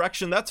no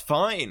direction, that's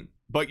fine.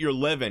 But you're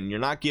living. You're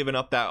not giving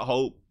up that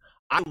hope.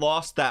 I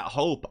lost that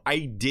hope. I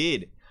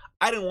did.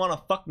 I didn't want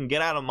to fucking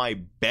get out of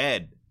my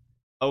bed.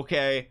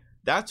 Okay?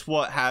 That's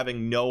what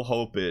having no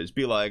hope is.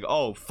 Be like,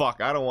 oh fuck,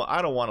 I don't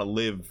want to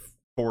live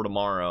for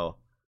tomorrow.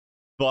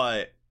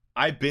 But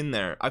I've been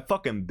there. I've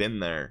fucking been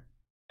there.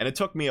 And it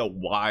took me a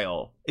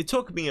while. It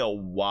took me a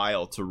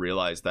while to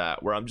realize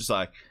that, where I'm just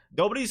like,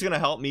 nobody's gonna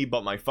help me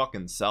but my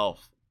fucking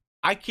self.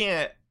 I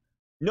can't.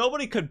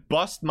 Nobody could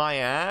bust my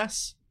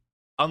ass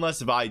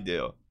unless if I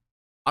do.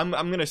 I'm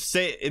gonna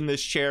sit in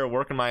this chair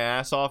working my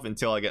ass off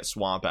until I get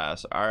swamp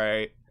ass. All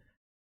right.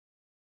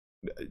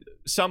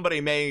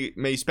 Somebody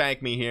may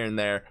spank me here and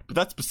there, but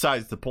that's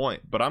besides the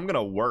point. But I'm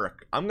gonna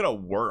work. I'm gonna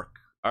work.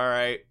 All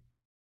right.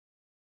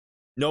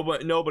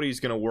 Nobody's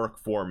gonna work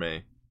for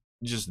me.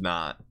 Just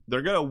not.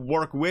 They're gonna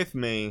work with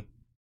me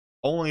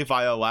only if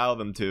I allow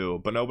them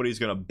to. But nobody's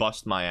gonna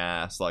bust my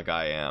ass like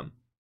I am.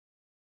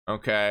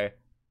 Okay.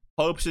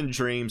 Hopes and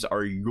dreams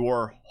are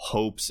your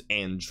hopes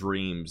and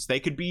dreams. They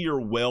could be your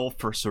will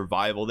for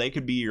survival. They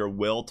could be your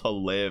will to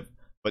live,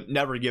 but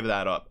never give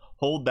that up.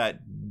 Hold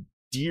that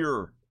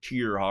dear to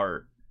your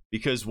heart,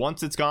 because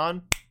once it's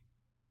gone,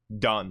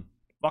 done.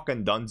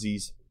 Fucking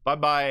dunsies.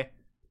 Bye-bye.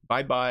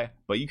 Bye-bye.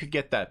 But you could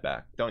get that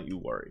back. Don't you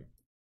worry.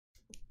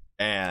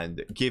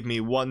 And give me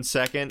 1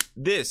 second.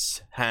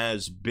 This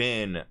has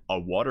been A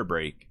Water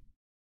Break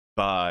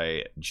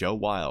by Joe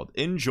Wild.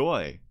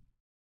 Enjoy.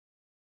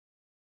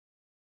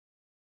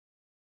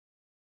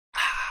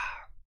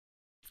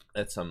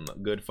 That's some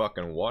good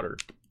fucking water.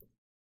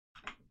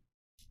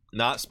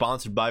 Not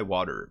sponsored by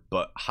water,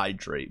 but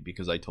hydrate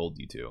because I told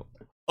you to.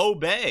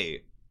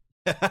 Obey.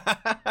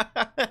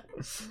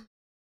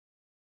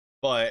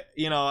 But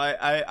you know,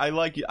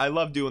 I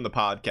love doing the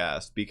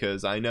podcast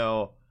because I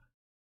know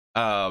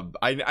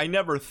I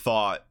never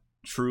thought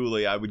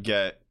truly I would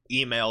get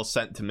emails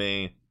sent to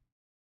me.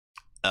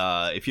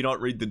 If you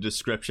don't read the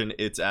description,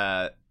 it's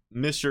at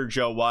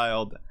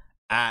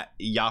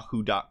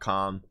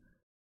mrjoewild@yahoo.com.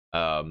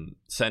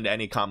 Send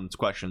any comments,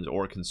 questions,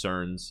 or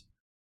concerns.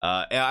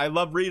 I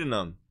love reading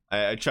them.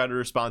 I try to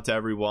respond to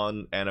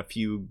everyone, and a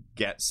few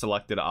get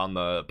selected on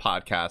the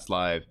podcast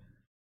live.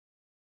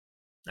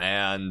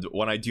 And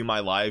when I do my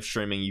live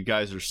streaming, you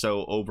guys are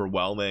so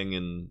overwhelming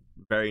and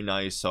very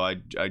nice, so I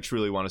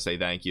truly want to say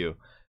thank you.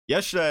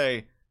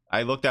 Yesterday,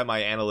 I looked at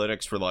my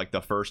analytics for like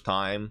the first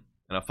time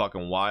in a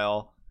fucking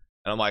while,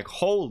 and I'm like,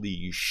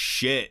 holy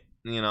shit.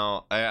 You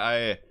know,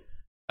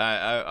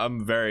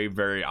 I'm very,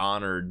 very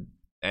honored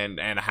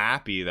and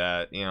happy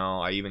that, you know,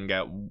 I even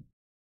get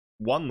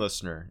one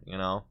listener, you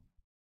know.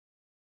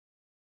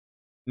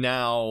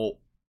 Now,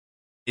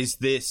 is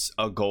this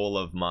a goal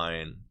of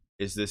mine?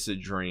 Is this a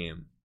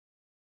dream?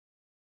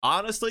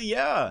 Honestly,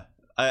 yeah.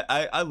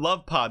 I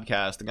love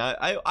podcasting.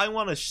 I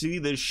want to see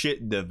this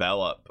shit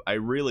develop. I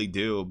really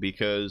do,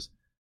 because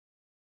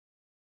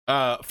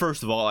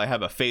first of all, I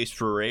have a face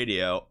for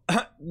radio.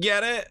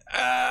 Get it?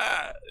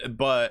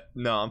 But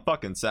no, I'm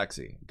fucking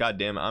sexy. God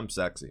damn it, I'm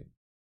sexy.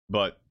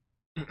 But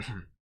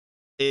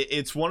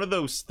it's one of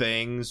those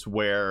things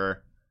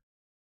where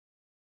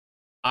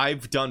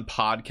I've done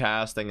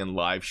podcasting and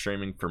live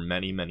streaming for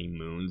many, many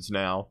moons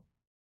now.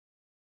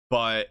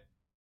 But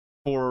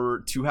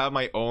to have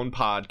my own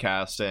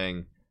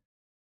podcasting,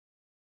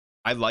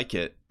 I like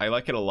it. I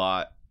like it a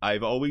lot.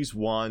 I've always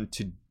wanted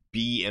to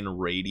be in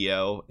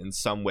radio in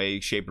some way,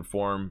 shape, or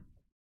form.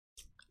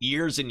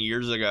 Years and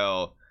years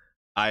ago,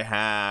 I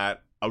had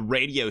a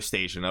radio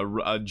station,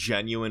 a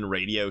genuine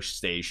radio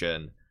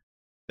station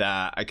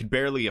that I could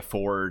barely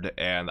afford,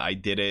 and I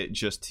did it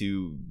just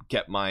to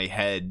get my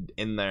head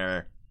in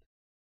there.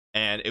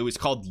 And it was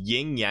called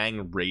Yin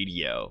Yang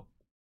Radio,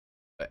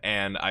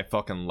 and I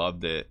fucking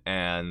loved it,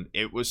 and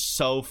it was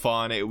so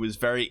fun. It was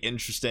very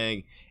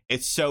interesting.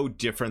 It's so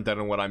different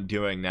than what I'm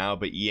doing now,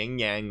 but Yin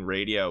Yang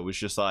Radio was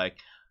just like,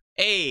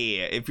 hey,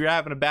 if you're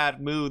having a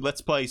bad mood,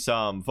 let's play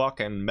some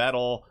fucking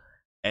metal.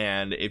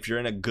 And if you're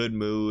in a good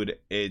mood,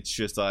 it's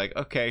just like,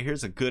 okay,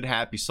 here's a good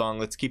happy song,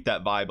 let's keep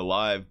that vibe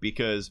alive.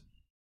 Because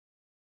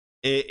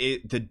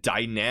the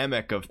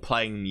dynamic of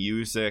playing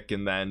music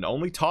and then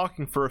only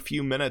talking for a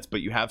few minutes,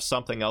 but you have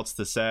something else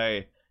to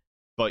say,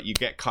 but you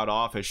get cut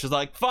off. It's just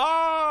like,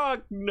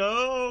 fuck,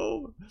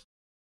 no.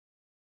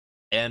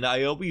 And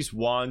I always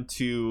want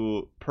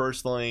to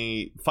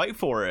personally fight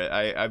for it.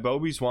 I've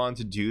always wanted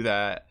to do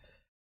that.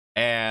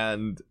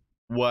 And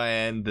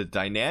when the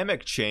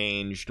dynamic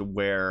changed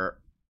where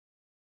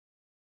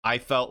I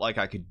felt like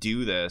I could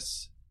do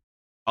this,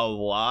 a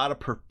lot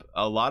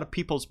of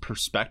people's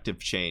perspective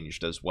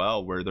changed as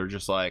well, where they're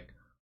just like,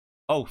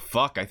 oh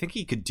fuck, I think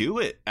he could do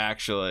it,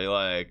 actually.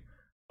 Like,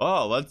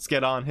 oh, let's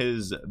get on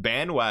his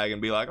bandwagon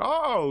and be like,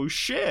 oh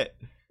shit.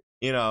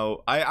 You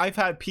know, I've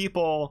had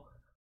people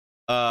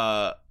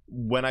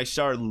when I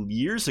started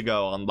years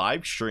ago on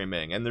live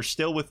streaming, and they're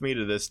still with me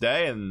to this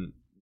day, and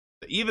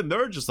even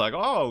they're just like,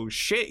 oh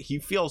shit, he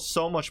feels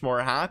so much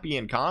more happy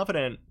and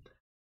confident,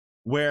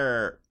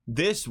 where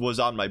this was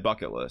on my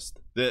bucket list.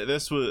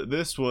 This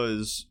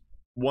was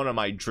one of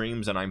my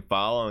dreams, and I'm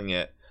following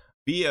it.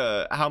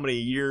 Via how many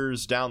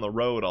years down the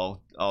road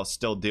I'll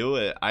still do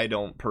it, I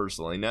don't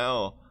personally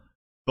know.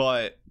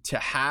 But to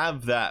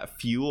have that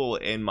fuel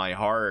in my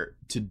heart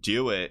to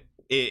do it,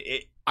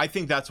 I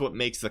think that's what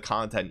makes the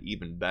content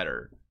even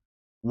better.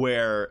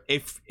 Where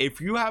if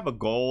you have a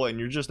goal and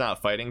you're just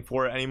not fighting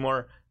for it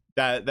anymore,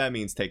 that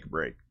means take a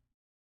break.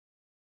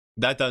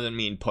 That doesn't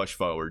mean push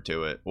forward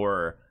to it,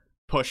 or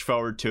push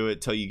forward to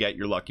it till you get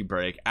your lucky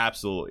break.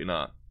 Absolutely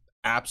not.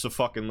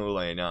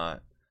 Abso-fucking-lutely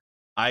not.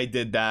 I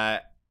did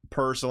that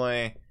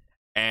personally,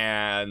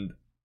 and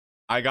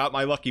I got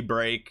my lucky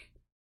break,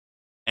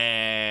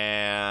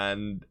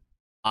 and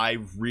I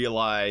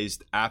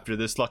realized after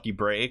this lucky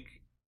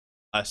break,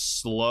 a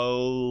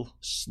slow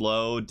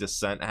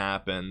descent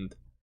happened.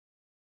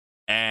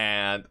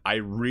 And I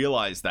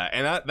realized that.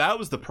 And that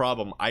was the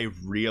problem. I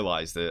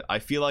realized it. I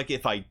feel like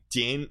if I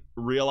didn't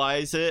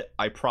realize it,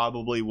 I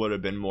probably would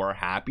have been more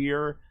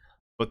happier.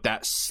 But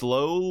that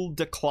slow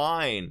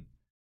decline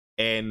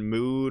in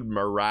mood,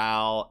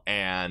 morale,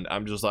 and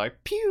I'm just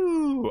like,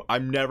 pew!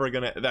 I'm never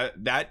gonna...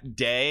 That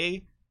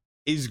day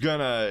is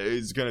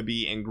gonna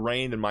be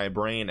ingrained in my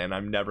brain, and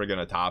I'm never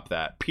gonna top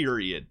that.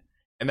 Period.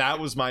 And that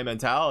was my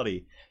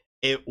mentality.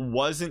 It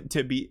was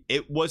to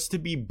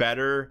be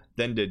better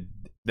than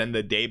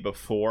the day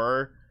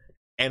before,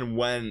 and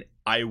when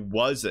I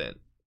wasn't,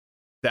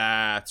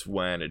 that's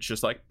when it's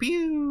just like,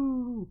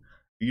 pew,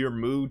 your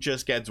mood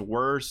just gets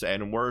worse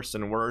and worse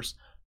and worse.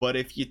 But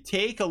if you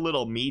take a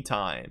little me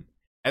time,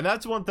 and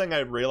that's one thing I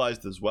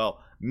realized as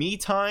well, me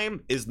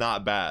time is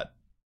not bad.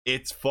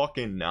 It's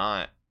fucking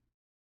not.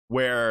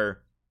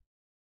 Where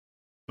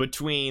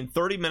between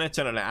 30 minutes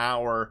and an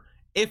hour,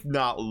 if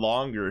not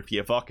longer, if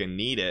you fucking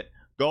need it,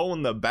 go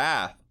in the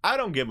bath. I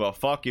don't give a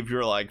fuck if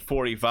you're like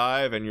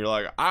 45 and you're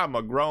like, I'm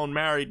a grown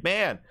married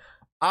man.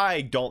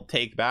 I don't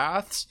take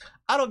baths.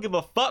 I don't give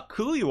a fuck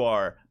who you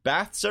are.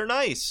 Baths are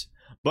nice,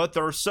 but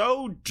they're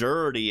so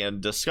dirty and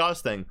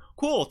disgusting.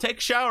 Cool, take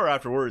a shower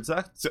afterwards.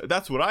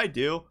 That's what I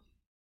do.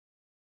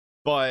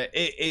 But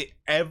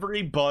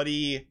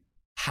everybody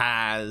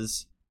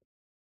has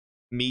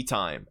me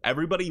time.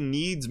 Everybody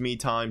needs me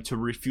time to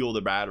refuel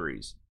the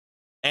batteries.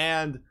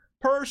 And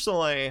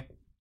personally,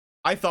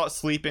 I thought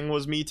sleeping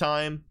was me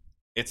time.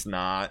 It's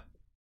not.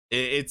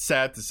 It's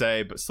sad to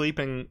say, but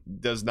sleeping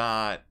does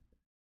not.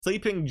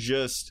 Sleeping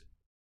just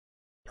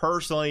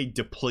personally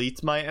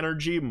depletes my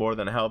energy more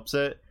than helps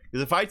it.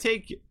 Because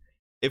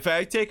if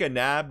I take a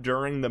nap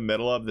during the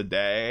middle of the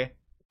day,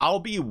 I'll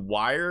be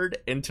wired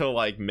until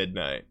like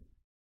midnight.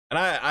 And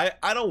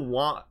I don't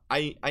want...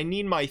 I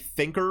need my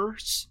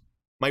thinkers,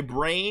 my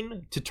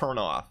brain, to turn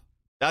off.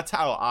 That's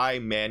how I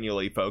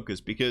manually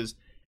focus, because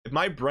if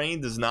my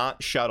brain does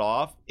not shut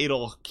off,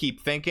 it'll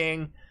keep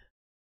thinking.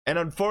 And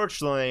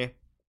unfortunately,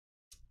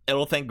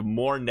 it'll think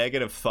more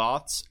negative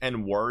thoughts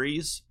and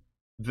worries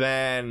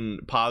than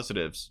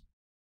positives.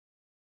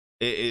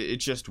 It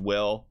just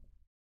will.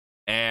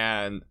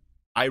 And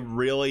I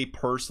really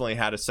personally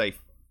had to say,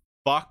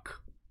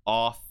 fuck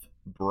off,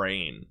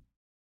 brain.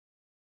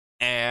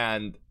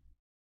 And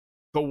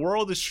the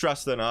world is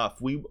stressed enough.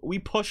 We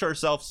push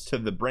ourselves to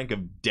the brink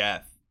of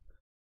death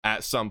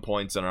at some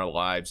points in our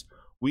lives.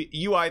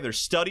 You either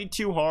study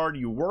too hard,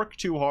 you work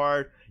too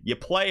hard, you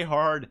play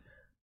hard,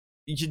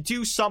 you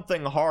do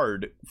something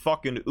hard,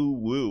 fucking ooh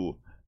woo.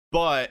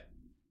 But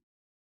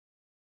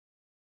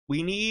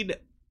we need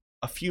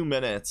a few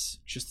minutes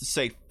just to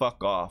say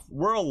fuck off.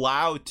 We're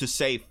allowed to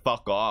say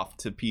fuck off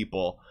to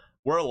people.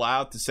 We're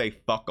allowed to say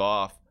fuck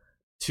off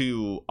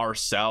to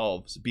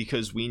ourselves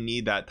because we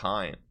need that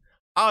time.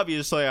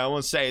 Obviously, I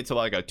won't say it to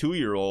like a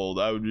 2-year-old.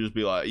 I would just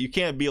be like, you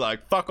can't be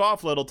like, fuck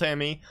off, little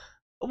Timmy.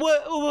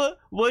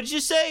 What'd you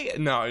say?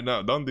 No,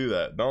 don't do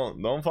that.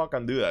 Don't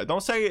fucking do that.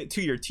 Don't say it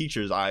to your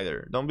teachers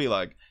either. Don't be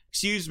like,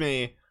 excuse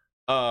me,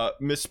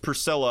 Miss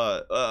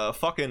Priscilla,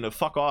 fucking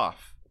fuck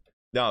off.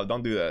 No,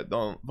 don't do that.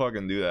 Don't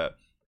fucking do that.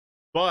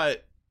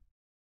 But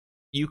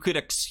you could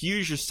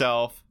excuse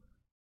yourself,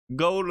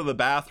 go to the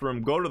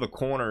bathroom, go to the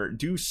corner,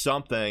 do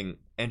something,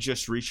 and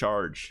just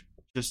recharge.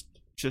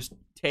 Just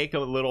take a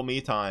little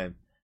me time.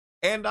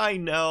 And I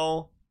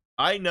know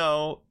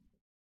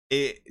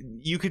it,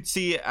 you could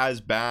see it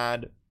as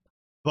bad,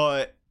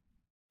 but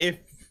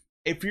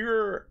if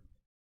you're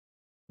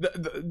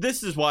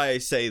this is why I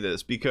say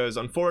this, because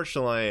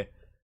unfortunately,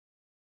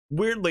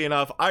 weirdly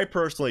enough, I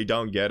personally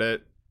don't get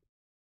it.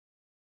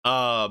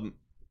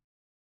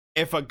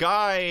 If a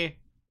guy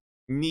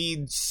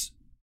needs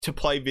to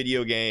play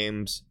video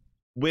games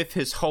with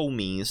his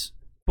homies,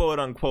 quote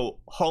unquote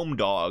home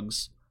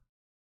dogs,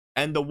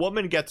 and the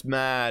woman gets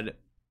mad,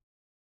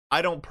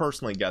 I don't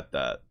personally get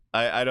that.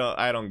 I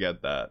don't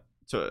get that,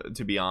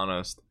 to be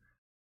honest.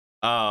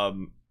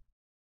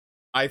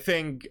 I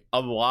think a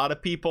lot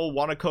of people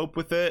want to cope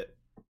with it.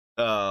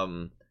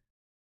 I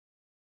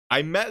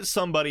met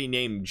somebody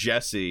named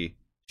Jesse.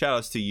 Shout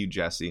outs to you,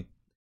 Jesse.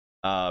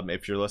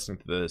 If you're listening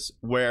to this,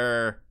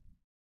 where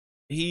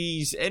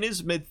he's in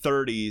his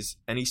mid-30s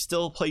and he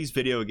still plays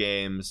video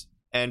games,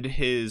 and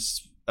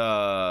his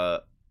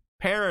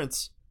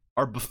parents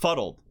are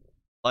befuddled.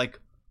 Like,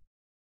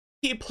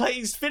 he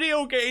plays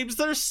video games,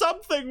 there's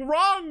something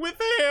wrong with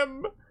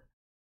him.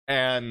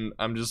 And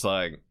I'm just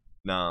like,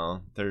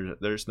 no,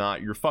 there's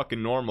not. You're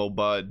fucking normal,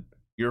 bud.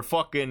 You're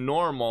fucking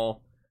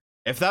normal.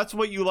 If that's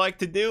what you like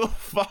to do,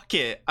 fuck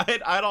it.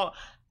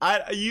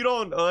 You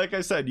don't, like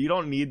I said, you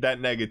don't need that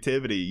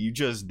negativity. You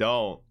just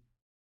don't.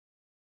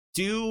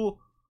 Do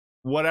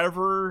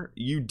whatever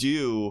you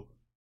do.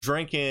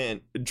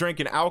 Drinking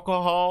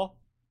alcohol,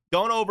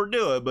 don't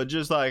overdo it, but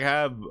just like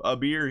have a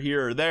beer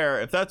here or there.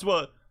 If that's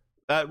what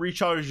that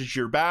recharges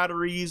your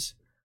batteries.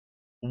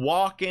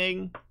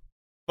 Walking,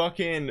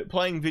 fucking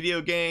playing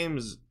video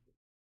games,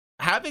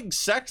 having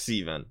sex,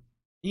 even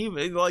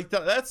like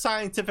that's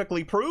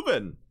scientifically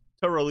proven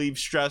to relieve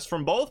stress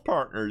from both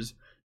partners.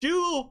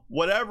 Do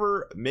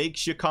whatever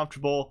makes you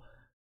comfortable.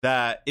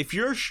 That if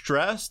you're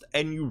stressed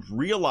and you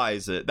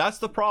realize it, that's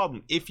the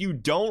problem. If you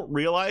don't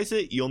realize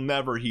it, you'll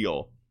never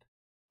heal.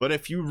 But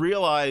if you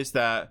realize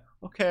that,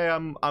 okay,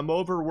 I'm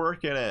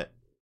overworking it,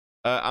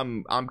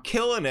 I'm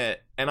killing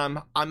it, and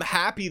I'm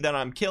happy that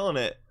I'm killing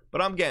it,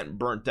 but I'm getting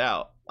burnt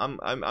out.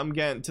 I'm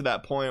getting to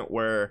that point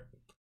where,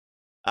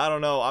 I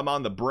don't know, I'm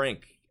on the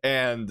brink.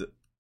 And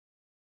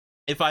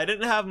if I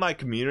didn't have my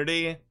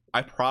community,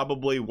 I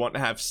probably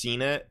wouldn't have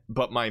seen it.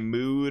 But my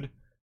mood,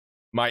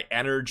 my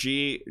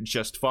energy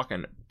just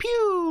fucking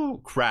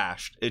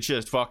crashed. It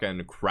just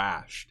fucking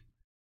crashed.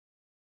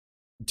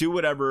 Do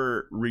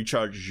whatever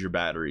recharges your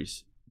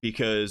batteries,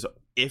 because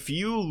if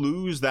you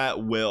lose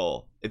that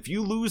will, if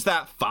you lose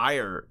that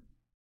fire,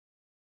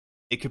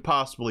 it could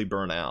possibly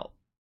burn out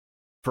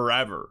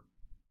forever.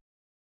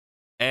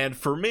 And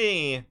for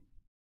me,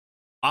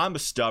 I'm a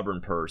stubborn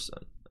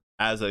person.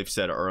 As I've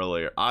said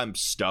earlier, I'm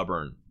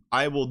stubborn.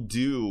 I will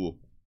do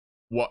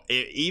what,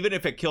 even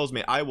if it kills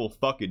me, I will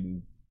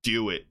fucking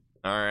do it.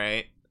 All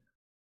right.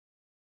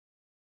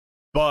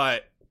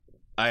 But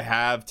I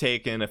have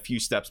taken a few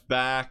steps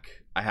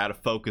back. I had to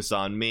focus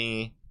on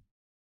me.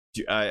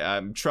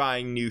 I'm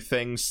trying new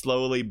things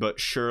slowly but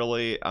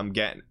surely.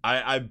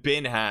 I've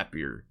been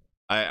happier.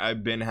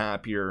 I've been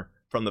happier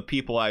from the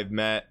people I've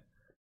met,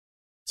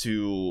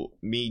 to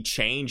me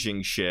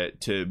changing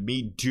shit, to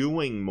me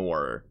doing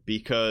more,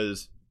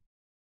 because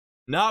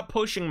not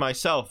pushing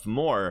myself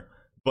more,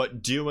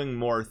 but doing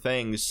more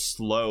things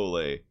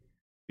slowly,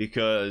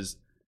 because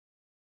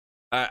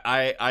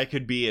I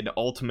could be an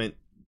ultimate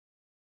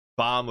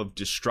bomb of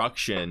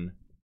destruction,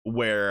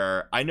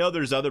 where I know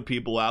there's other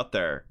people out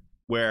there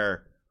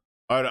where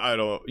I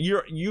don't,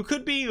 you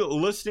could be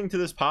listening to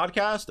this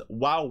podcast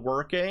while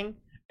working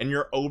and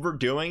you're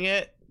overdoing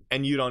it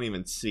and you don't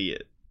even see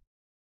it.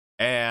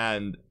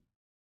 And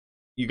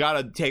you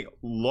gotta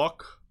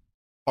look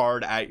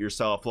hard at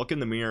yourself, look in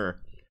the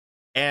mirror,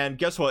 and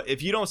guess what?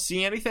 If you don't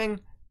see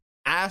anything,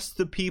 ask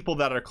the people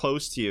that are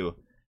close to you,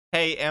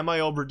 hey, am I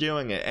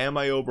overdoing it? Am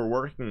I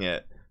overworking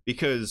it?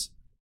 Because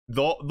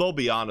they'll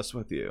be honest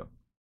with you.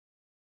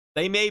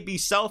 They may be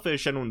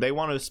selfish and they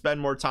want to spend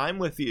more time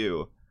with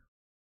you,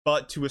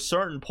 but to a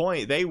certain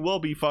point, they will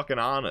be fucking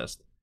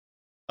honest.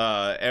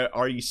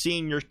 Are you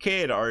seeing your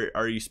kid?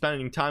 Are you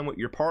spending time with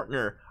your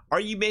partner? Are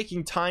you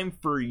making time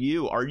for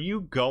you? Are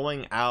you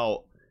going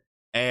out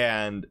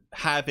and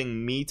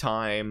having me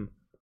time,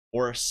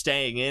 or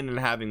staying in and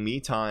having me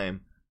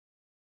time?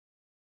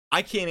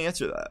 I can't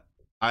answer that.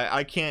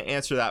 I can't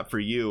answer that for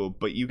you,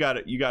 but you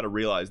gotta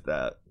realize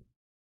that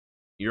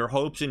your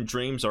hopes and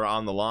dreams are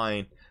on the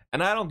line.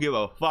 And I don't give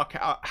a fuck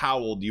how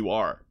old you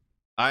are.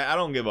 I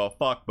don't give a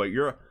fuck, but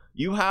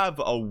you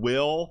have a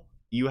will,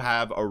 you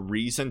have a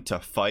reason to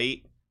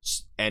fight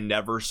and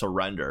never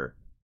surrender.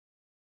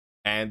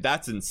 And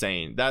that's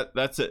insane.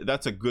 That's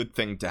a good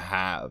thing to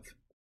have.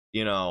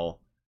 You know,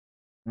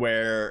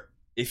 where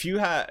if you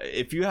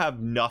have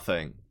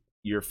nothing,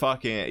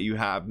 you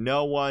have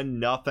no one,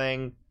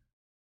 nothing,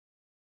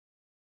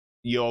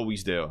 you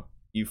always do.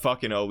 You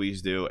fucking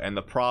always do. And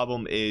the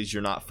problem is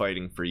you're not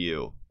fighting for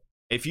you.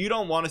 If you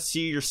don't want to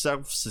see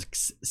yourself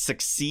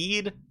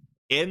succeed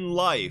in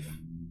life,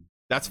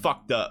 that's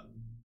fucked up.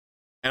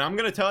 And I'm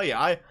going to tell you,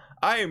 I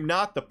am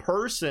not the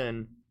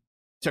person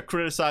to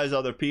criticize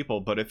other people,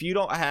 but if you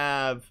don't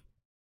have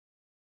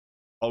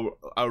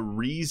a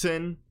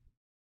reason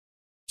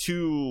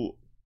to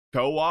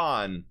go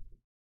on,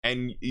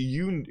 and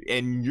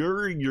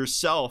you're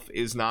yourself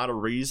is not a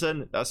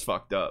reason, that's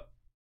fucked up.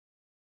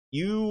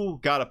 You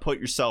gotta put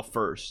yourself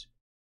first.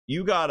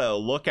 You gotta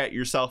look at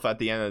yourself at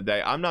the end of the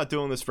day. I'm not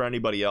doing this for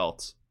anybody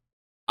else.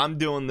 I'm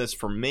doing this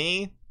for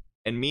me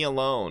and me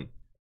alone.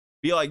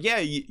 Be like, yeah,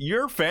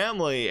 your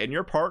family and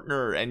your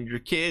partner and your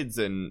kids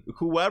and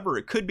whoever,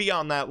 it could be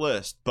on that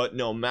list, but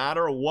no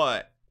matter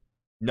what,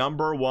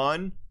 number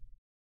one,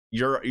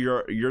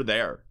 you're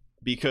there,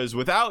 because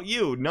without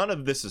you, none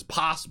of this is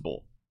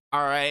possible.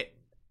 All right,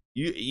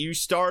 you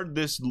started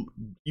this.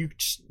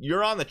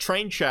 You're on the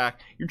train track.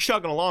 You're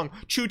chugging along.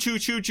 Choo choo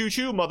choo choo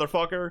choo,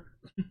 motherfucker.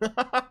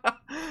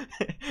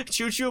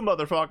 Choo choo,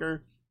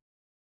 motherfucker.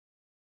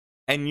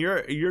 And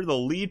you're the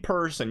lead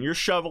person. You're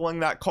shoveling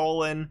that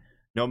coal in.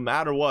 No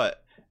matter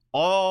what,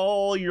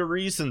 all your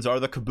reasons are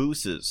the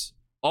cabooses.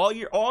 All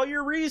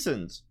your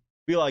reasons.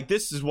 Be like,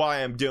 this is why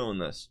I'm doing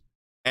this.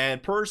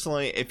 And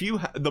personally, if you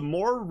the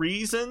more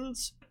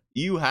reasons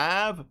you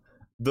have,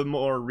 the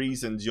more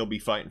reasons you'll be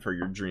fighting for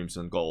your dreams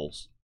and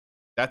goals.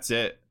 That's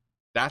it.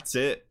 That's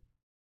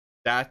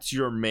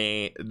your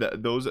main.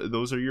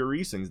 Those are your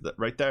reasons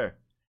right there.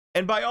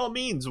 And by all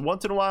means,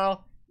 once in a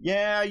while,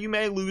 yeah, you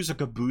may lose a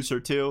caboose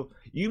or two.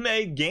 You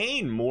may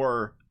gain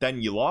more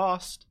than you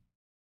lost.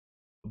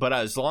 But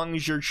as long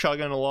as you're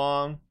chugging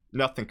along,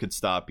 nothing could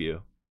stop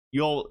you.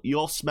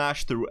 You'll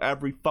smash through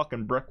every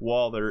fucking brick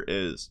wall there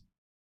is.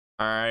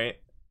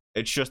 Alright?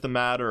 It's just a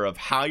matter of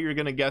how you're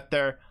gonna get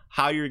there,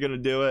 how you're gonna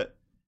do it,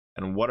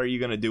 and what are you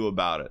gonna do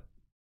about it.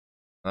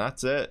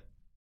 That's it.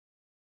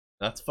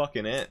 That's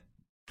fucking it.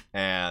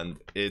 And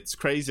it's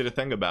crazy to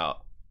think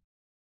about.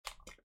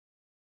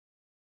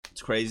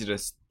 It's crazy to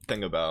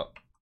think about.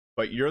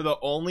 But you're the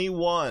only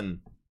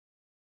one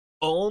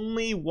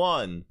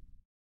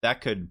that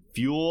could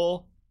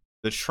fuel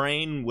the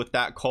train with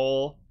that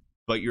coal,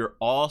 but you're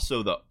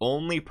also the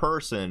only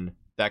person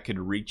that could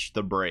reach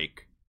the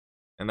brake.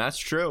 And that's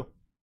true.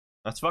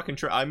 That's fucking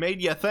true. I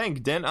made you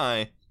think, didn't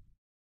I?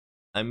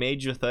 I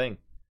made you think.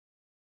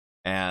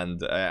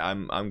 And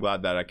I'm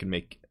glad that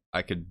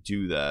I could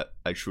do that.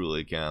 I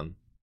truly can.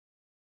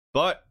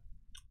 But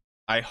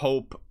I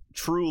hope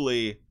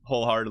truly,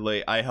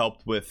 wholeheartedly, I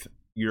helped with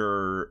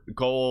your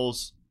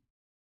goals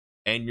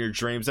and your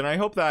dreams, and I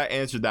hope that I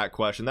answered that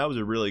question. That was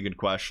a really good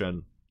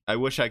question. I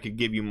wish I could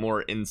give you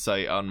more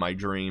insight on my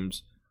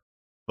dreams,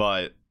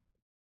 but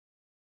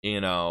you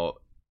know,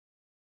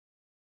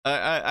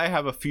 I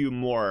have a few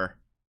more.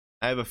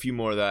 I have a few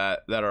more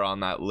that are on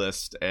that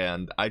list,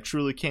 and I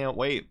truly can't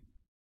wait.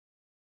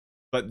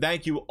 But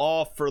thank you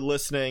all for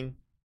listening.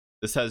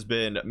 This has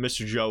been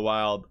Mr. Joe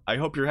Wild. I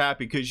hope you're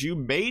happy because you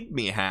made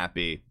me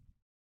happy.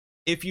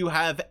 If you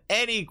have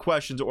any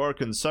questions or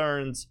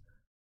concerns,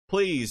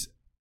 please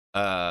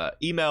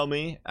email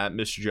me at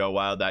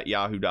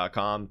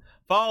mrjoewild@yahoo.com.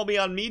 Follow me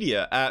on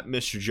media at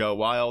Mr. Joe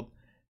Wild.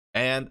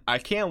 And I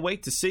can't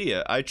wait to see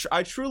you. I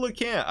truly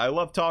can't. I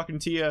love talking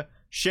to you.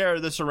 Share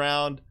this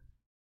around.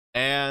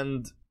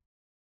 And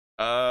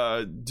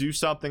do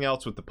something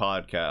else with the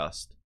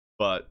podcast.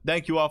 But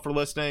thank you all for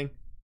listening.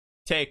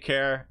 Take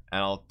care.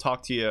 And I'll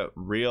talk to you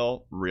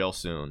real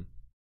soon.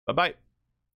 Bye-bye.